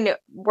doing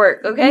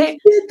work, okay?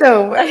 You did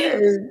the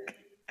work.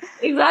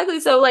 Exactly.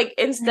 So like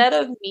instead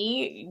of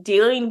me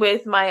dealing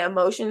with my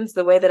emotions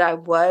the way that I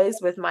was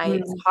with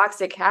my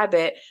toxic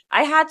habit,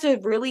 I had to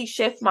really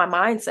shift my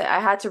mindset.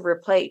 I had to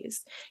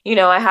replace.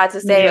 I had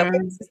to say, okay,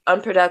 this is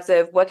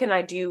unproductive. What can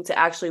I do to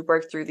actually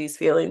work through these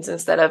feelings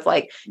instead of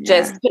like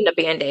just putting a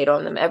Band-Aid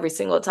on them every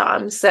single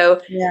time? So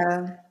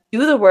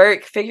do the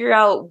work, figure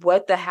out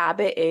what the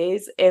habit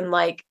is, and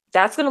like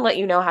that's going to let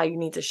you know how you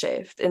need to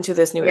shift into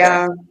this new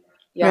era.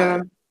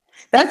 Yeah.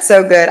 That's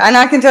so good. And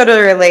I can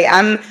totally relate.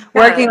 I'm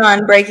working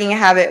on breaking a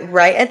habit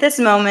right at this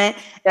moment.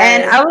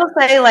 And I will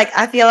say, like,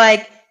 I feel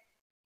like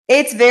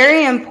it's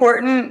very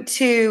important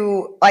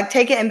to like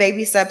take it in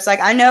baby steps. Like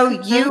I know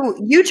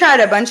you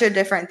tried a bunch of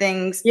different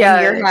things in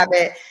your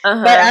habit,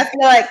 but I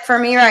feel like for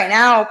me right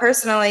now,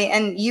 personally,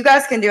 and you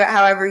guys can do it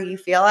however you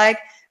feel like,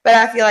 but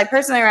I feel like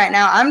personally right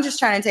now, I'm just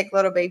trying to take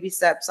little baby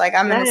steps. Like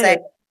I'm going to say,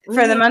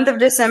 for the month of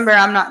December,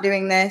 I'm not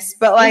doing this,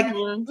 but like,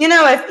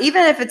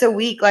 even if it's a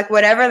week, like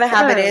whatever the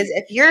habit is,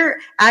 if you're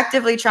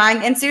actively trying,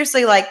 and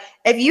seriously, like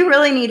if you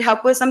really need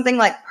help with something,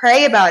 like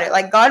pray about it.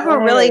 Like God will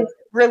really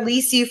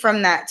release you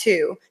from that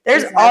too.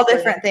 There's all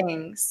different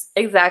things.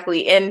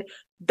 Exactly. And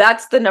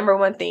that's the number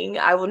one thing.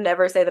 I will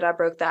never say that I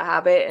broke that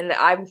habit, and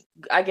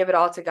I give it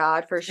all to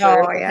God for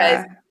sure.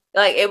 Because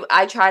like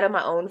I tried on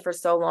my own for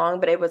so long,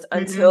 but it was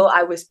until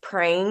I was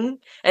praying,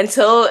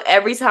 until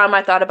every time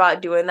I thought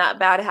about doing that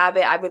bad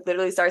habit, I would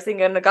literally start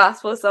singing the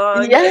gospel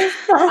song.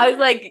 I was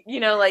like,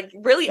 like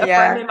really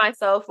affirming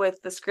myself with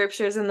the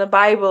scriptures in the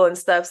Bible and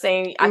stuff,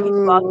 saying I can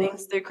do all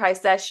things through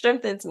Christ that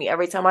strengthens me.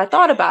 Every time I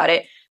thought about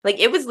it, like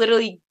it was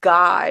literally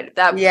God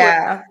that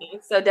poured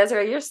me. So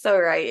Desiree, you're so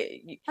right.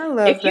 I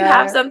love if you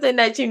have something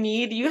that you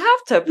need, you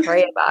have to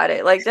pray about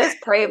it. Like just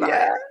pray about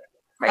it.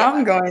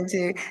 I'm going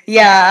to.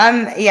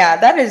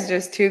 That is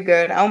just too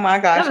good. Oh my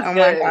gosh. Oh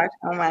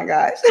my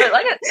gosh. But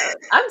like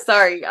I'm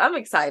sorry. I'm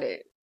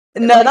excited.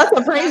 No, that's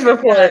a praise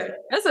report.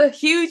 That's a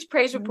huge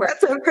praise report.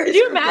 Could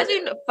you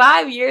imagine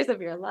 5 years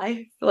of your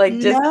life? Like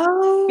just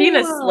being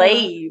a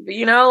slave,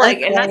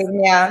 like, and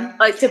that's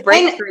like to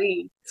break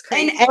free. It's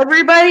crazy. And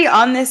everybody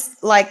on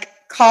this like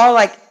call,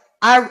 like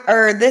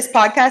this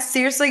podcast,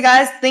 seriously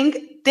guys,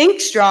 think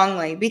think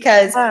strongly,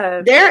 because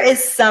there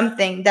is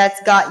something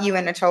that's got you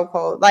in a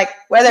chokehold. Like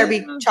whether it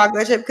be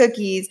chocolate chip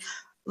cookies,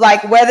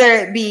 like whether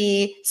it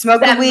be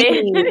smoking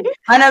weed.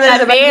 I know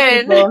there's a bunch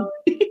of people.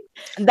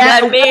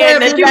 That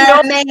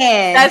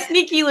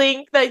sneaky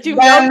link that you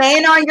know,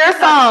 man on your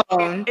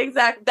phone,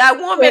 exactly, that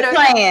woman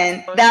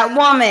playing, that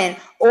woman,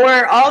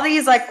 or all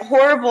these like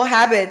horrible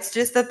habits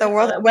just that the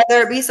world,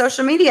 whether it be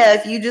social media,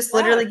 if you just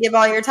literally give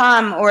all your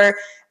time, or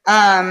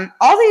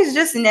all these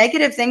just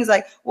negative things,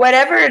 like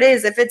whatever it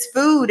is, if it's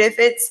food, if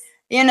it's,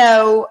 you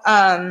know,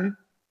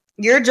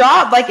 your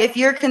job, like if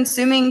you're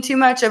consuming too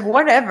much of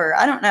whatever,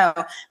 I don't know,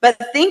 but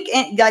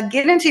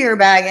get into your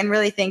bag and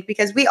really think,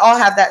 because we all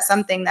have that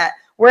something that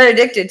we're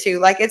addicted to.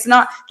 Like, it's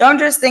not, don't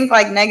just think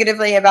like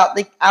negatively about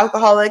the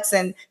alcoholics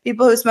and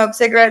people who smoke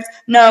cigarettes.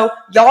 No,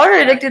 y'all are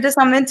addicted to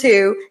something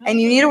too,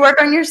 and you need to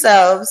work on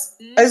yourselves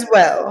as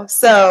well.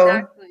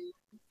 So,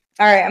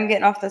 all right, I'm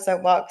getting off the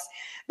soapbox.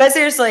 But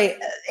seriously,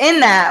 in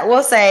that,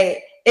 we'll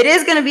say it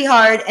is going to be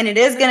hard and it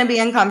is going to be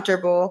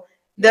uncomfortable.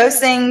 Those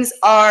things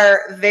are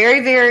very,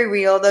 very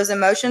real. Those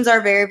emotions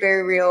are very,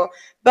 very real.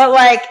 But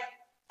like,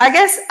 I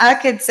guess I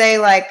could say,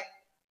 like,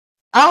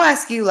 I'll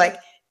ask you, like,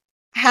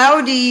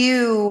 how do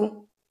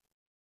you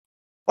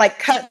like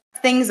cut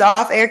things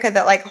off, Erica,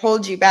 that like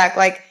hold you back?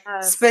 Like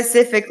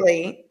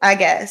specifically, I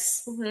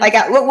guess, like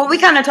what we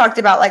kind of talked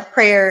about, like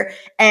prayer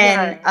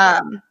and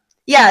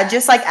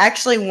just like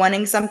actually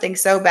wanting something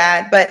so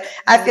bad. But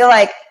I feel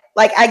like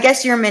I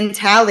guess your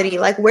mentality,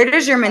 like where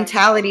does your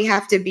mentality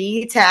have to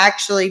be to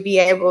actually be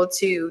able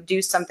to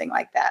do something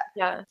like that?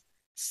 Yeah.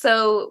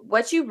 So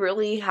what you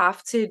really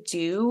have to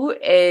do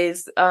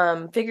is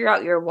figure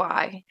out your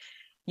why.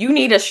 You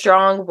need a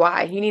strong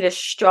why. You need a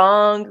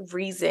strong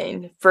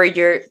reason for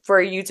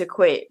you to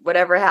quit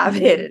whatever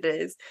habit it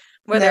is.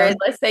 Whether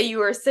let's say you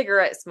were a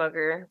cigarette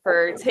smoker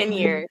for 10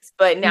 years,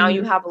 but now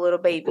you have a little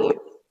baby.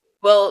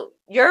 Well,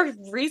 your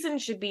reason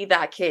should be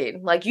that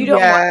kid. Like, you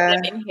don't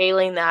want them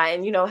inhaling that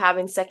and, you know,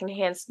 having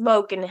secondhand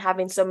smoke and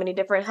having so many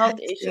different health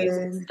issues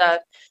and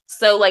stuff.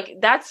 So, like,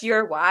 that's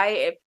your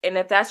why.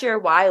 If that's your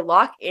why,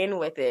 lock in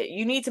with it.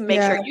 You need to make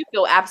sure you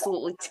feel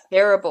absolutely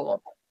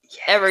terrible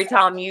every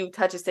time you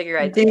touch a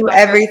cigarette. Do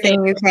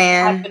everything you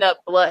can. Pumping up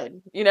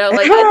blood, you know,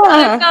 like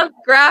that sounds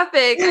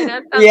graphic. I know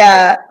it sounds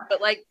graphic,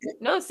 but like,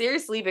 no,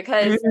 seriously,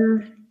 because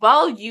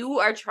while you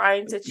are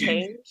trying to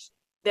change,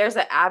 there's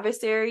an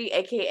adversary,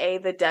 aka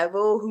the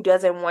devil, who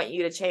doesn't want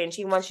you to change.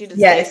 He wants you to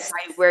stay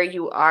right where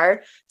you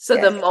are. So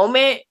the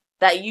moment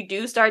that you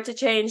do start to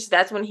change,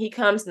 that's when he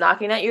comes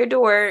knocking at your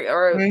door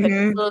or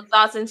putting little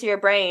thoughts into your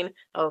brain.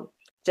 Oh,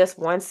 just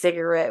one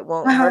cigarette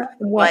won't hurt.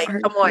 Like,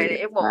 come on,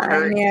 it won't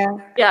hurt.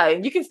 Yeah,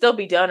 you can still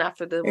be done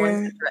after the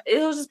one cigarette.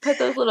 It'll just put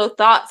those little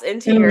thoughts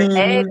into your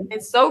head.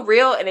 It's so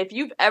real. And if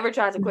you've ever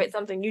tried to quit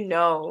something, you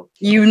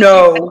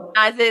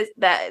recognize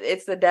that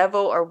it's the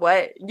devil or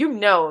what,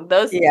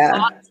 those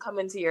thoughts come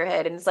into your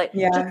head, and it's like,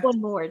 just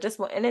one more,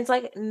 and it's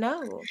like,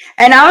 no.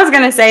 And I was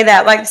gonna say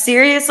that, like,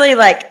 seriously,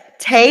 like,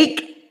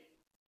 take.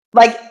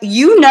 Like,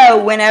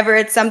 whenever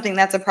it's something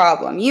that's a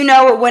problem,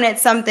 when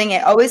it's something,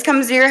 it always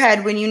comes to your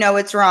head when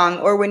it's wrong,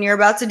 or when you're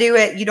about to do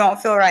it, you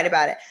don't feel right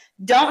about it.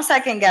 Don't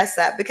second guess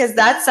that, because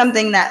that's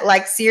something that,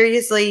 like,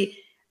 seriously,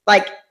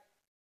 like,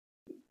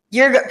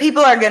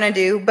 people are going to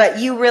do, but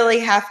you really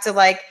have to,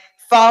 like,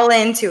 fall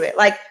into it,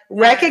 like,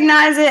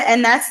 recognize it.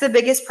 And that's the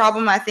biggest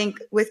problem, I think,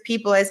 with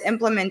people, is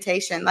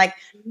implementation. Like,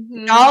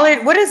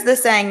 knowledge, what is the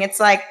saying?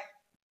 It's like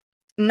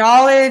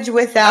knowledge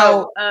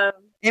without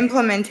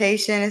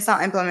implementation. It's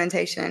not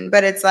implementation,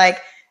 but it's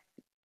like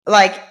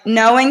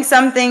knowing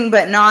something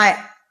but not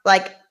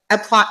like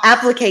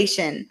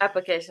application.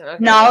 Okay.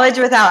 Knowledge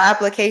without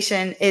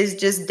application is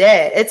just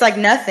dead. It's like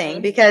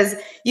nothing, because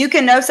you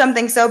can know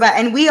something so bad,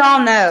 and we all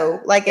know,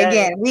 like,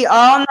 again, we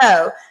all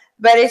know,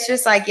 but it's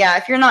just like,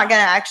 if you're not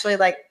gonna actually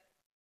like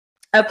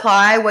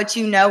apply what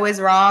you know is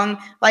wrong,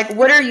 like,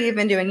 what are you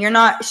even doing? You're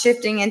not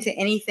shifting into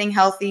anything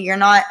healthy. You're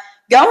not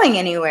going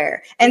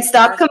anywhere. And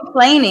stop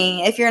complaining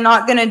if you're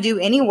not going to do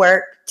any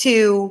work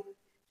to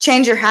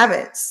change your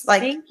habits.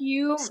 Like, thank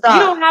you. Stop.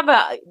 You don't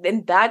have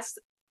and that's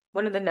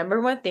one of the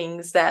number one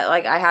things that,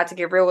 like, I had to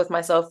get real with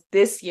myself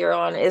this year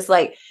on, is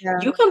like,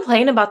 you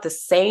complain about the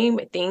same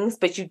things,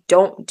 but you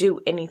don't do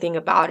anything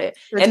about it.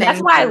 And that's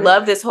why I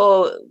love this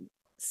whole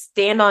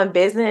stand on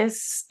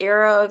business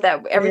era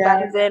that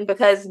everybody's in,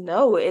 because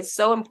it's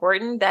so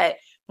important that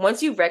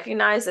once you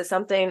recognize that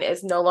something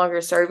is no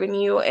longer serving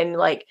you, and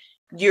like,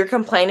 you're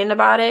complaining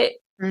about it,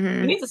 you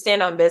need to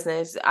stand on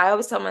business. I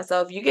always tell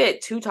myself, you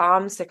get 2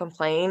 times to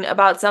complain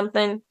about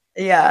something,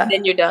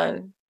 then you're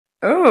done.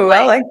 Oh, like,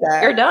 I like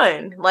that. You're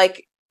done.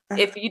 Like,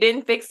 if you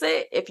didn't fix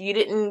it, if you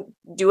didn't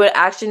do an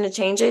action to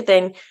change it,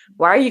 then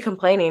why are you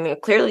complaining?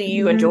 Clearly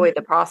you enjoy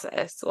the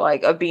process,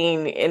 like, of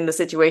being in the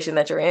situation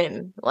that you're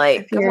in.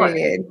 Like,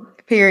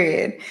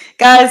 Period.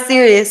 Guys,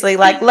 seriously,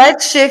 like,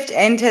 let's shift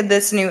into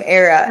this new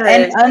era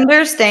and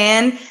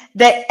understand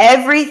that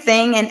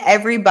everything and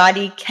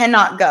everybody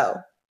cannot go.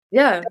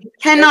 Yeah.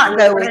 Cannot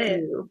go with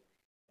you.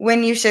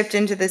 when you shift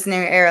into this new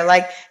era.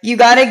 Like, you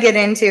got to get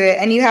into it,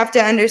 and you have to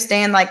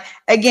understand, like,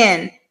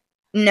 again,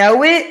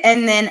 know it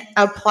and then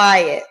apply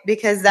it,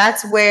 because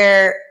that's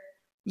where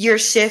your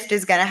shift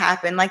is going to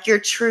happen. Like, your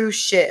true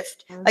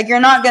shift. Like, you're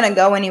not going to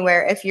go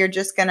anywhere if you're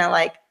just going to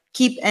like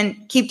keep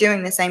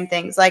doing the same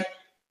things. Like,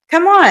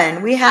 come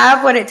on, we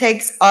have what it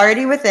takes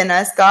already within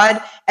us.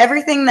 God,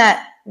 everything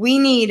that we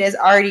need is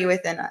already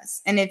within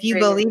us. And if you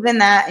believe in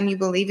that and you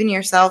believe in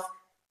yourself,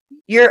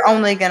 you're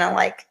only going to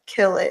like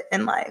kill it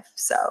in life.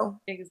 So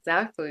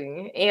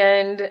exactly.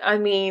 And I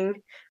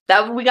mean,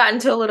 that we got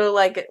into a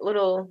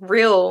little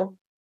real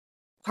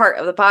part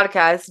of the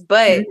podcast,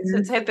 but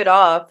to tip it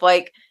off,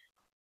 like,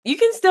 you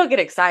can still get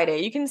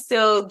excited. You can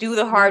still do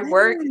the hard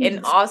work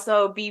and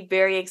also be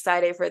very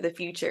excited for the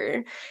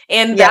future.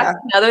 And that's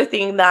another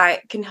thing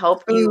that can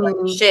help you like,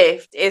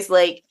 shift is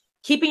like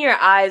keeping your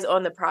eyes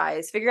on the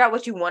prize. Figure out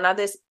what you want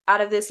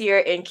out of this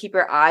year and keep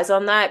your eyes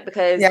on that,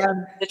 because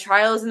the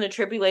trials and the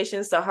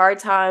tribulations, the hard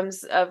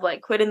times of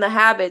like quitting the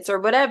habits or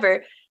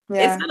whatever,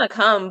 it's gonna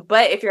come.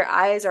 But if your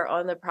eyes are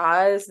on the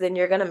prize, then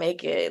you're gonna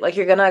make it. Like,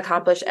 you're gonna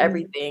accomplish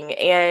everything.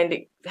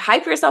 And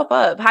hype yourself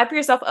up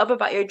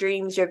about your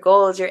dreams, your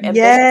goals, your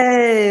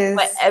ambitions,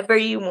 whatever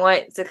you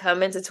want to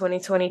come into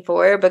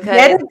 2024,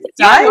 because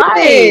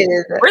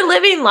we're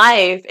living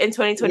life in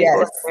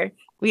 2024.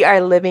 We are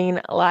living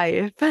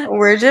life.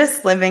 We're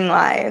just living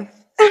life.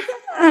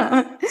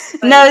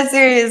 No,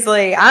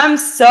 seriously, I'm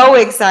so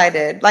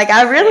excited. Like,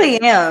 I really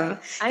am.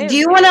 Do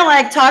you want to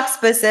like talk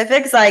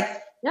specifics? Like,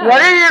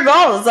 what are your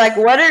goals? Like,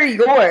 what are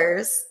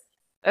yours?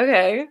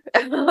 Okay.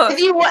 if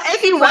you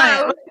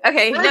want.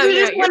 Okay. No,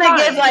 you just want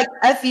to give like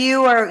a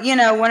few, or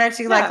one or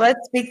two. Like, let's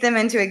speak them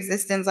into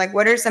existence. Like,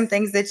 what are some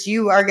things that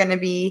you are going to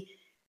be?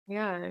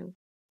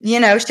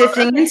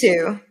 Shifting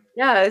into.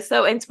 Yeah,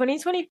 so in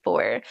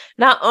 2024,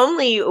 not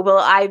only will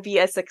I be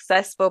a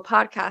successful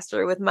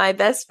podcaster with my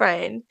best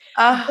friend,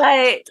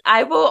 but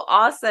I will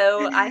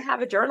also, I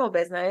have a journal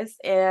business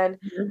and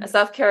a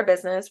self-care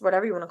business,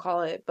 whatever you want to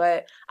call it.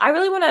 But I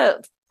really want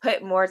to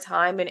put more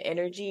time and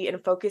energy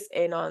and focus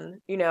in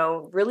on,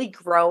 really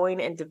growing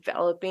and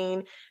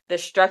developing the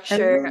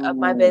structure of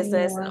my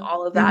business and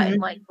all of that, and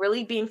like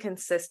really being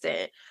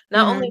consistent,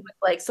 not only with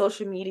like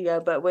social media,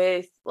 but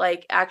with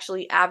like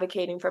actually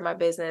advocating for my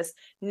business,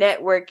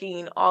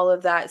 networking, all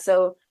of that.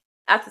 So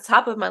at the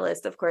top of my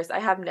list, of course, I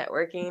have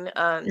networking.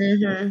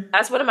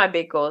 That's one of my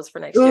big goals for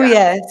next year.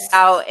 Yes.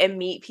 Out and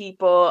meet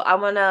people. I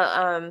want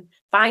to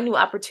find new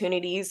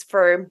opportunities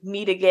for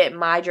me to get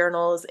my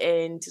journals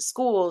into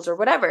schools or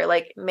whatever,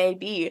 like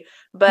maybe.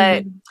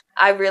 But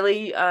I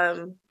really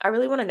want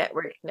to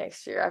network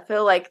next year. I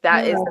feel like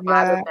that is the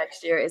vibe of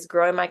next year, is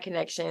growing my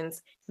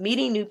connections,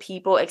 meeting new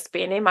people,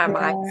 expanding my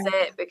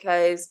mindset,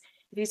 because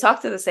if you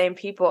talk to the same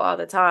people all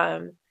the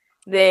time,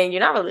 then you're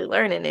not really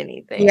learning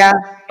anything. So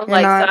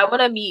I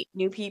want to meet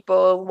new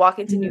people, walk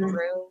into new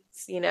rooms,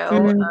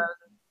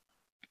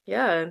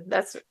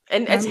 that's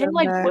and attend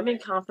like women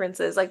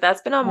conferences. Like,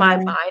 that's been on my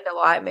mind a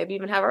lot. Maybe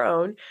even have our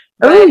own.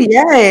 But, but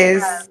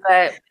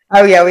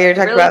we were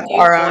talking about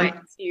our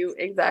own.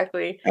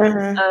 Exactly.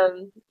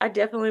 I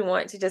definitely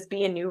want to just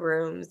be in new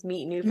rooms,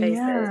 meet new faces,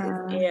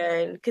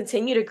 and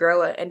continue to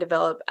grow it and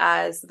develop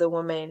as the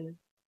woman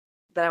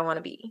that I want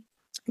to be.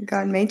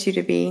 God made you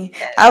to be.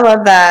 I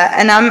love that.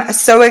 And I'm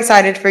so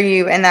excited for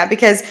you in that,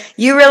 because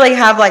you really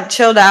have like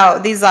chilled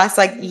out these last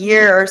like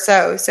year or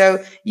so.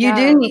 So you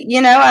do,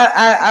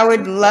 I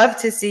would love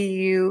to see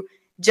you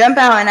jump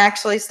out and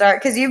actually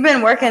start, because you've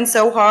been working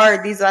so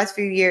hard these last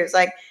few years.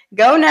 Like,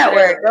 go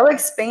network, go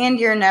expand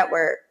your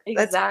network.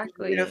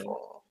 Exactly. That's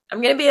beautiful.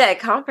 I'm going to be at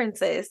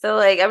conferences. So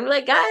like, I'm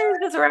like, guys,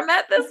 this is where I'm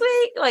at this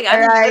week. Like,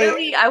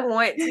 I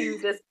want to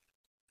just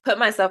put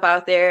myself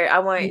out there. I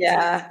want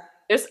to.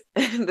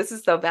 This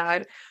is so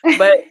bad,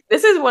 but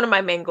this is one of my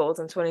main goals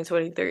in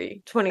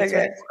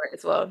 2024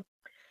 as well.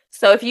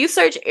 So if you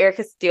search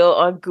Erica Steele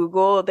on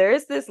Google,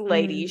 there's this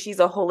lady.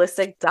 She's a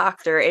holistic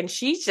doctor, and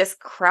she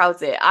just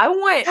crowds it. I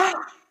want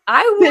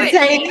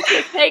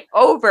to take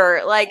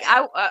over. Like,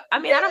 I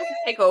mean, I don't want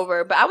to take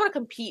over, but I want to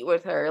compete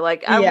with her.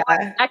 Like,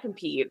 I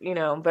compete,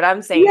 but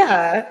I'm saying,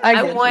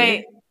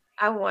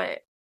 I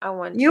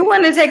want. You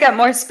want to take up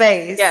more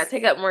space. Yeah,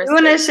 take up more space.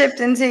 You want to shift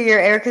into your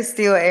Erica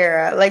Steele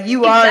era. Like,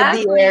 you are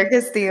the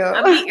Erica Steele.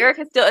 I'm the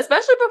Erica Steele,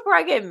 especially before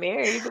I get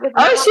married, because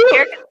I'm not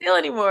Erica Steele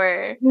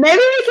anymore.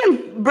 Maybe we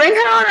can bring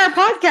her on our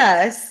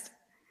podcast.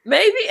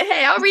 Maybe.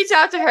 Hey, I'll reach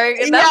out to her.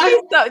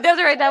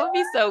 That would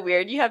be so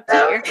weird. You have two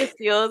Erica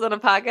Steeles on a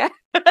podcast.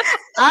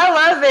 I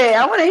love it.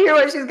 I want to hear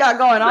what she's got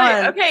going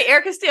on. Okay,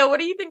 Erica Steele, what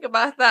do you think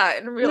about that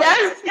in real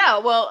life? Yeah,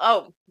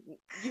 well,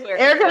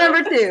 Erica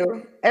number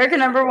 2. Erica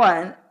number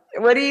 1.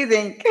 What do you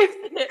think?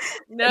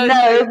 No,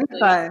 it would be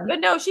fun.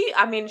 But no, she's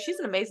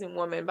an amazing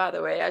woman, by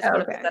the way. I just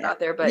want to put that out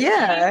there. But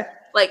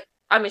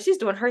she's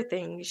doing her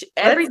thing.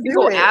 Every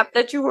single app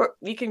that you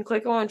can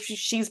click on,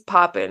 she's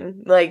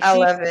popping. Like, I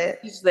love it.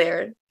 She's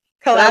there.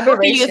 Collaboration. So I'll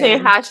be using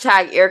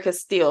hashtag Erica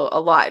Steele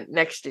a lot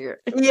next year.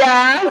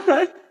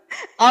 Yeah.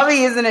 I'll be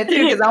using it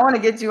too, because I want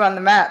to get you on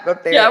the map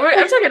up there. Yeah,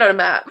 I'm checking on a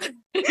map.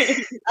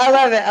 I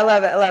love it. I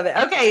love it. I love it.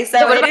 Okay,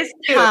 so it is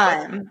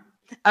time.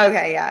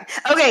 Okay, yeah.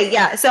 Okay,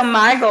 yeah. So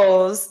my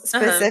goals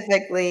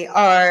specifically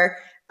are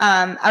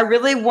I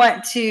really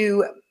want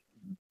to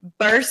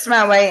burst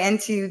my way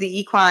into the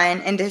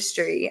equine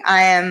industry.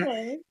 I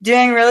am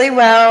doing really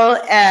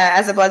well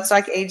as a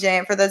bloodstock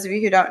agent. For those of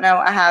you who don't know,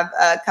 I have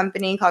a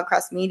company called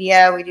Cross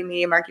Media. We do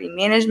media marketing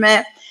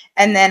management.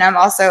 And then I'm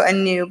also a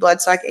new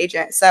bloodstock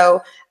agent.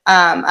 So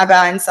I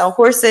buy and sell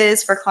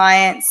horses for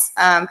clients,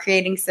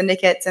 creating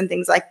syndicates and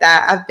things like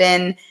that. I've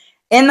been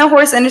in the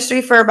horse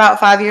industry for about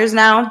 5 years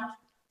now,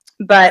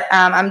 but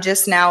I'm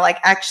just now like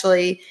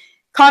actually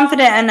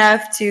confident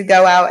enough to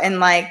go out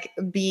and like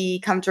be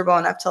comfortable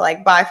enough to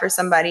like buy for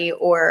somebody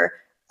or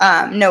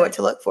know what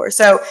to look for.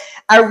 So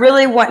I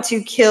really want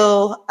to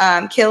kill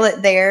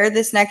it there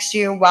this next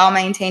year while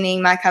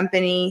maintaining my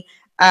company.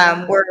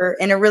 We're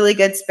in a really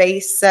good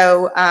space.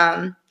 So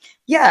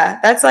yeah,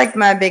 that's like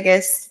my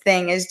biggest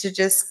thing is to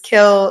just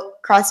kill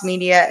Cross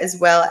Media as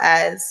well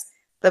as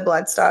the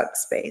bloodstock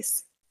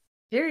space.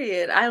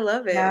 Period. I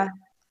love it. Yeah.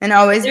 And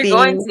always be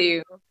going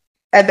to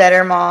a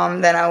better mom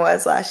than I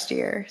was last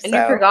year. And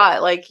you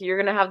forgot, like, you're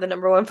gonna have the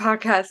 #1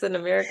 podcast in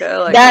America.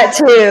 Like that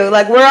too.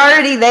 Like we're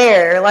already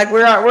there. Like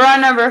we're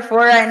on number 4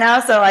 right now.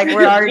 So like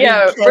we're already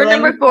we're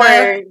number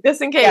 4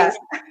 just in case.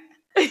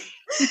 Yeah.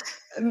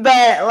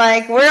 But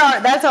like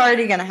that's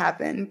already gonna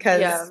happen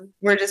because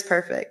we're just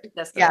perfect.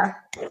 Yeah.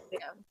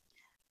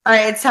 All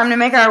right, it's time to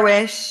make our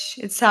wish.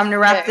 It's time to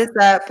wrap this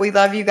up. We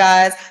love you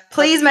guys.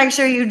 Please make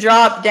sure you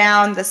drop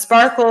down the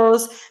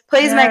sparkles.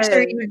 Please make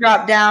sure you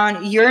drop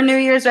down your New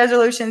Year's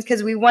resolutions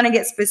because we want to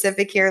get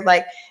specific here.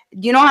 Like,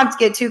 you don't have to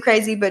get too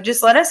crazy, but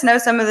just let us know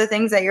some of the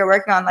things that you're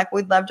working on. Like,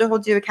 we'd love to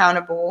hold you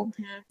accountable.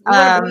 We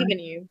believe in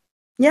you.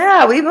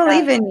 Yeah, we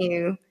believe in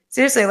you.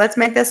 Seriously, let's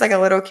make this like a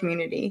little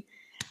community.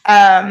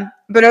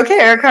 But okay,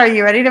 Erica, are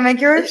you ready to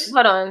make yours?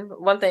 Hold on,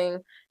 one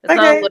thing. It's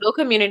not a little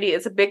community;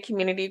 it's a big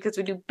community because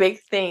we do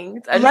big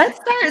things. Let's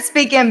start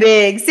speaking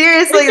big.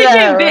 Seriously,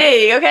 though.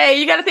 Big, okay?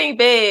 You got to think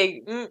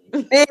big. Big.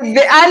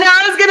 I know.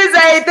 I was gonna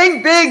say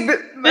think big.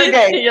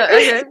 Okay. Yeah.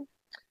 Okay.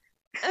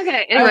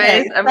 Okay.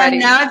 Anyways, I'm ready.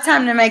 Now it's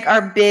time to make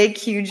our big,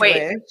 huge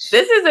wish.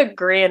 This is a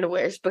grand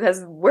wish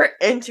because we're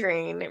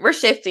shifting into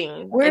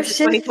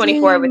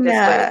 2024 with this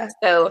wish.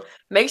 So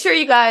make sure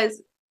you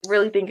guys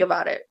really think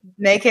about it.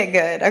 Make it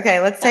good. Okay,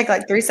 let's take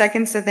like 3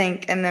 seconds to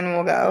think and then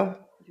we'll go.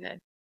 Okay.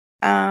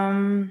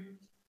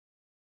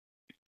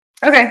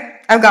 Okay,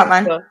 I've got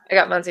mine. Cool. I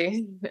got mine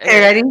too. Okay,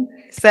 ready,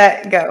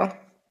 set, go.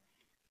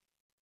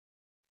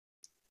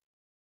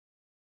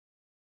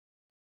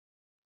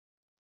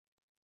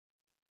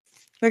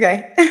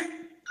 Okay.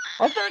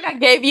 I feel like I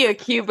gave you a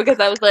cue because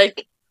I was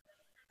like,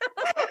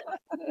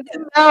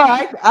 no,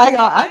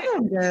 I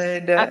feel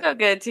good. I feel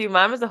good too.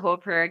 Mine was a whole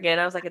prayer again.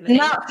 I was like, every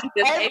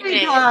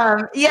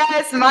time.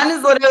 Yes, mine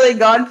is literally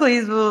God,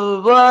 please, blah,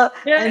 blah, blah.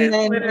 Yeah, and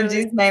then in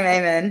Jesus' name,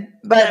 amen.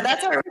 But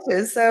that's our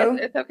wishes, so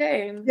it's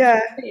okay.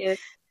 Yeah.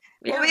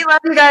 Well, we love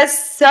you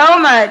guys so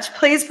much.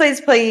 Please, please,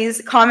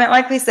 please comment,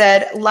 like we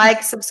said,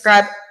 like,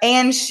 subscribe,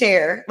 and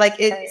share. Like,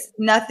 it's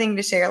nothing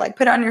to share. Like,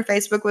 put it on your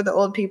Facebook with the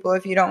old people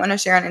if you don't want to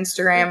share on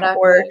Instagram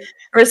or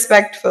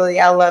respectfully.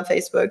 I love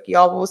Facebook.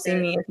 Y'all will see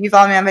me. If you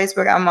follow me on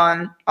Facebook, I'm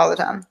on all the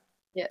time.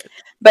 Yeah.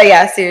 But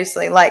yeah,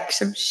 seriously, like,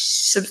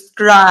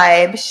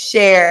 subscribe,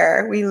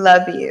 share. We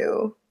love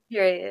you.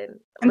 Period.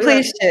 And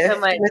please so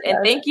much. And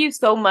thank you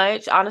so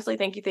much. Honestly,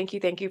 thank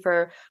you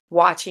for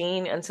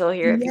watching until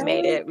here. If you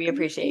made it, we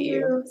appreciate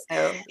you.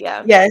 So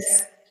yeah.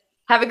 Yes.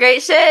 Have a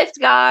great shift,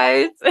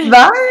 guys.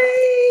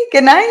 Bye.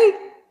 Good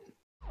night.